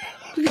everywhere.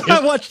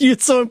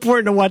 It's so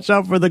important to watch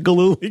out for the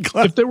Galooly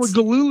clowns. If there were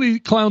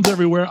Galooly clowns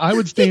everywhere, I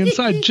would stay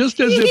inside. Just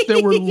as if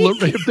there were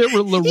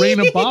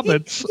Lorena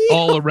Bobbits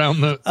all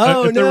around the.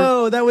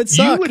 That would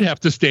suck. You would have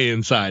to stay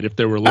inside if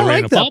there were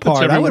Lorena Bobbits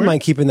everywhere. I wouldn't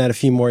mind keeping that a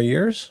few more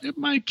years. It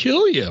might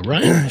kill you,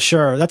 right?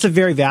 Sure, that's a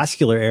very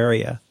vascular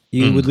area.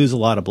 You would lose a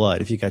lot of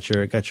blood if you got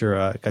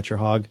your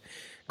hog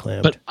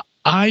clamped. But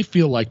I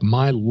feel like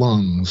my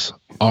lungs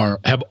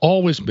have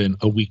always been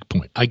a weak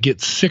point. I get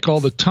sick all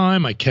the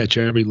time. I catch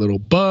every little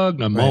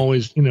bug. I'm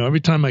always, every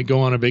time I go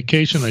on a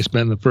vacation, I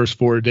spend the first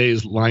 4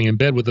 days lying in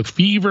bed with a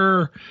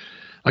fever.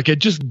 Like I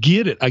just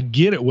get it. I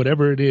get it.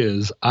 Whatever it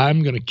is,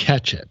 I'm going to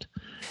catch it.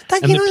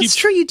 It's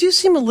true. You do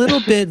seem a little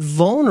bit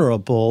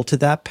vulnerable to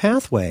that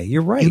pathway.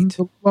 You're right. In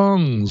the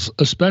lungs,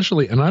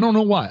 especially. And I don't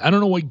know why. I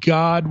don't know what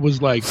God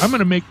was like. I'm going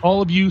to make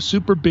all of you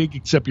super big,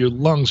 except your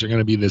lungs are going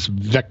to be this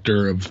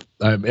vector of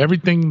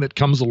everything that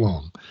comes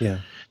along.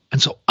 Yeah.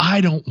 And so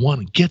I don't want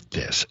to get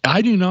this.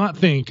 I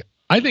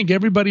think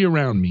everybody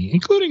around me,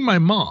 including my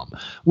mom,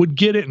 would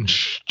get it and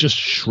just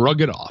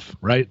shrug it off,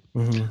 right?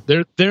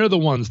 Mm-hmm. They're the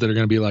ones that are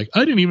going to be like, I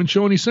didn't even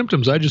show any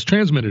symptoms. I just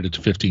transmitted it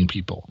to 15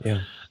 people.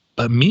 Yeah.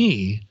 But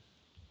me,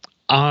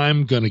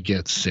 I'm going to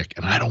get sick,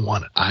 and I don't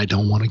want it. I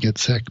don't want to get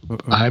sick.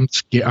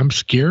 I'm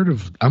scared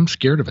of it.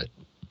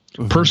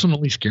 Mm-hmm.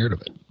 Personally scared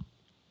of it.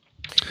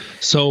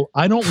 So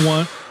I don't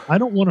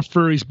want a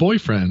furry's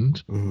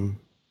boyfriend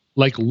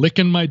like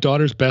licking my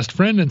daughter's best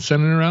friend and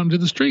sending her out into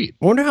the street.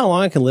 I wonder how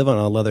long I can live on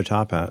a leather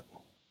top hat.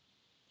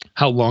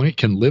 how long it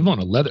can live on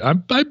a leather. I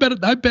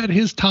bet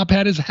his top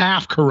hat is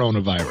half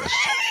coronavirus.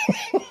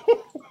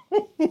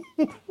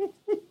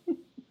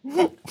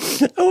 I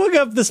woke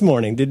up this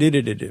morning,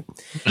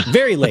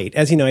 very late.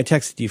 As you know, I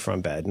texted you from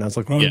bed, and I was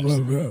like,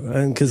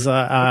 because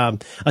I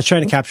was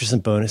trying to capture some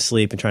bonus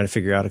sleep and trying to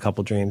figure out a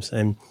couple dreams.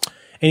 And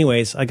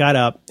anyways, I got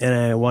up and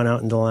I went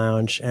out in the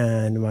lounge,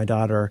 and my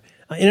daughter,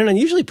 in an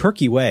unusually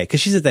perky way,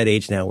 because she's at that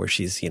age now where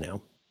she's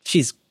a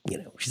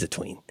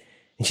tween.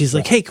 And she's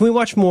like, hey, can we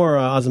watch more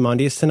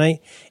Ozymandias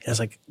tonight? And I was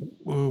like,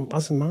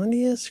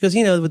 Ozymandias? Because,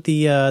 with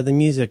the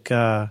music,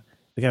 the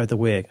guy with the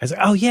wig. I was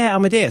like, oh, yeah,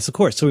 Amadeus, of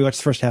course. So we watched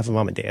the first half of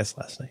Amadeus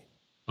last night.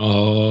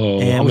 Oh,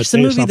 and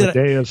Amadeus,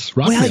 Amadeus.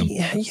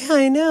 Yeah,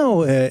 I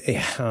know.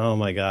 Oh,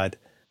 my God.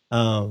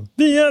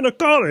 Vienna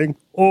calling.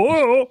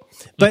 Oh.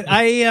 But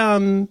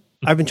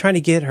I've been trying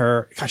to get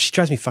her. Gosh, she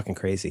drives me fucking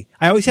crazy.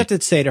 I always have to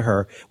say to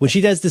her, when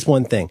she does this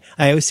one thing,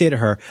 I always say to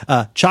her,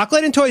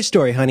 chocolate and Toy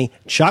Story, honey.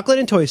 Chocolate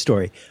and Toy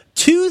Story.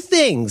 2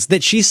 things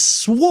that she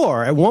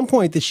swore at one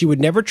point that she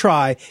would never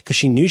try because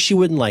she knew she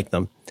wouldn't like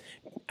them.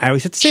 I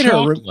always have to say to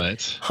her,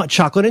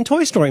 chocolate and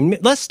Toy Story.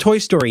 Less Toy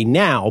Story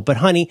now, but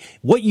honey,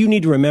 what you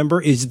need to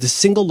remember is the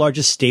single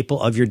largest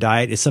staple of your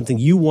diet is something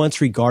you once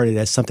regarded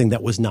as something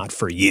that was not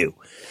for you.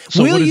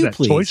 So will you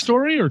please? Toy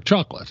Story or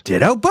chocolate?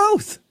 Ditto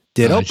both.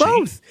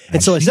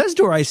 And so I says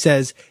to her, I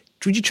says,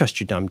 would you trust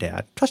your dumb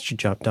dad? Trust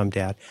your dumb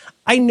dad.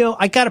 I know,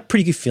 I got a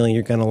pretty good feeling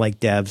you're going to like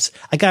Devs.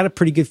 I got a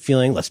pretty good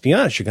feeling, let's be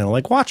honest, you're going to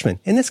like Watchmen.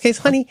 In this case,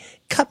 honey,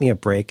 cut me a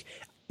break.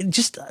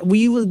 Just, will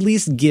you at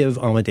least give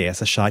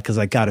Amadeus a shot? Because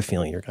I got a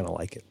feeling you're going to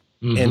like it.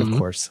 Mm-hmm. And of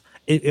course,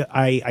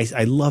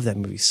 I love that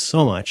movie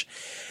so much.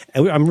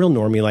 I'm real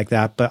normie like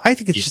that, but I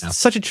think it's just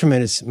such a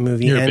tremendous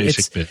movie. You're a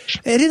basic bitch.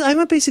 It is. I'm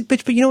a basic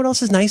bitch, but you know what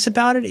else is nice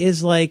about it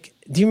is like,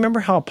 do you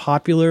remember how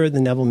popular the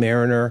Neville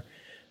Mariner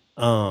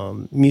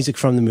music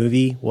from the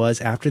movie was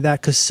after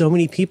that? Because so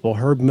many people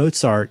heard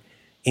Mozart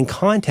in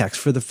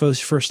context for the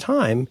first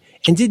time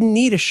and didn't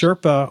need a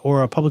Sherpa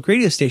or a public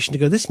radio station to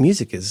go, this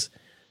music is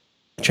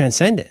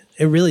transcendent.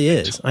 It really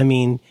is. I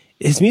mean,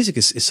 his music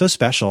is so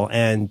special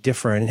and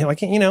different. And like,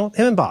 him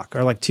and Bach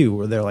are like 2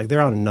 where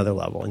they're on another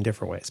level in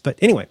different ways. But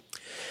anyway.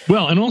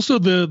 Well, and also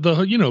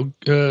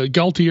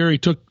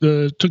Galtieri took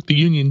the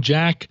Union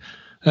Jack,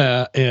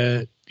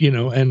 and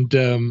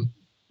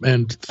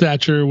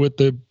Thatcher with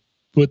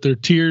their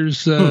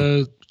tears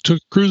took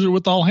Cruiser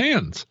with all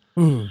hands.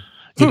 You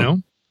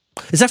know,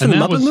 is that from the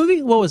Muppet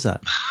movie? What was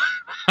that?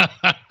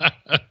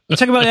 You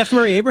talking about F.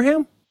 Murray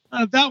Abraham?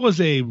 That was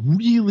a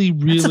really,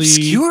 really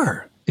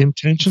obscure,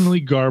 intentionally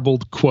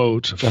garbled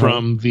quote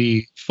from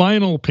the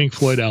final Pink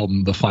Floyd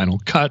album, The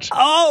Final Cut.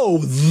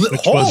 Oh,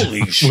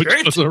 holy shit!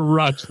 Which was a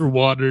Roger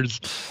Waters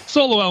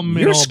solo album.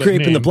 You're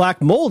scraping the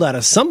black mold out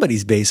of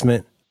somebody's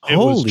basement.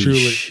 Holy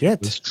shit!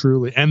 It was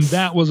truly, and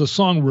that was a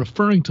song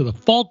referring to the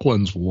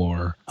Falklands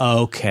War.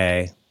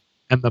 Okay.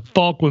 And the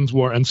Falklands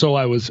War, and so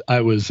I was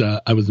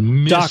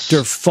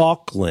Dr.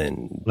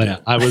 Falkland. Yeah,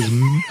 I was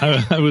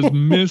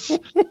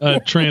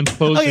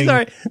transposing. Okay,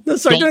 sorry.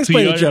 Don't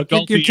explain the joke.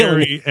 You're killing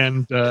me.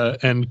 And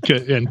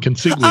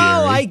Consigliere.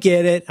 Oh, I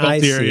get it. Galtieri I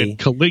see. And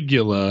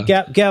Caligula.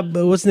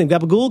 What's his name?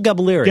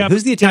 Gabagul?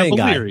 Who's the Italian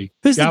guy?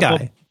 Who's the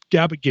guy?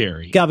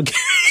 Gabagari.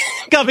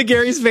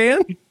 Gabagari's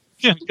fan?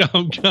 Yeah,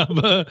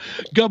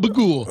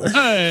 gabagool.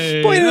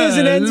 Hey, Point is,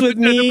 it ends with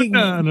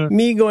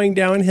me going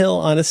downhill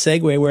on a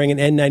Segway wearing an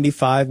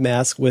N95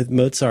 mask with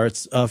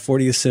Mozart's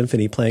 40th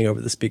Symphony playing over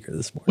the speaker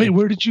this morning. Wait,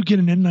 where did you get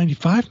an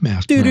N95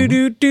 mask?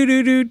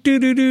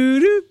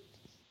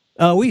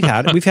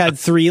 We've had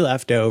 3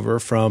 left over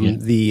from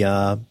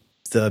the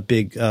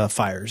big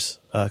fires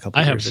a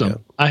couple of years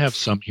ago. I have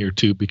some here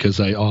too because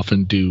I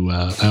often do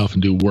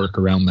work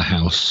around the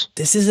house.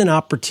 This is an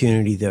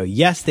opportunity, though.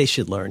 Yes, they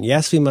should learn.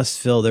 Yes, we must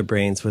fill their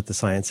brains with the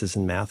sciences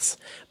and maths.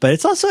 But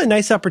it's also a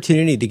nice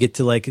opportunity to get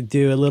to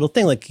do a little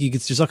thing.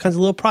 There's all kinds of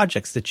little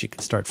projects that you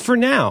can start. For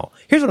now,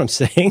 here's what I'm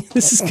saying: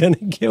 this is going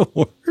to get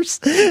worse.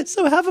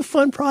 So have a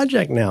fun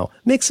project now.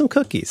 Make some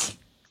cookies.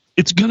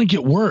 It's going to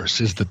get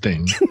worse, is the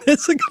thing.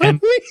 It's going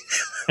to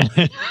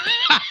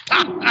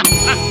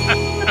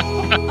be.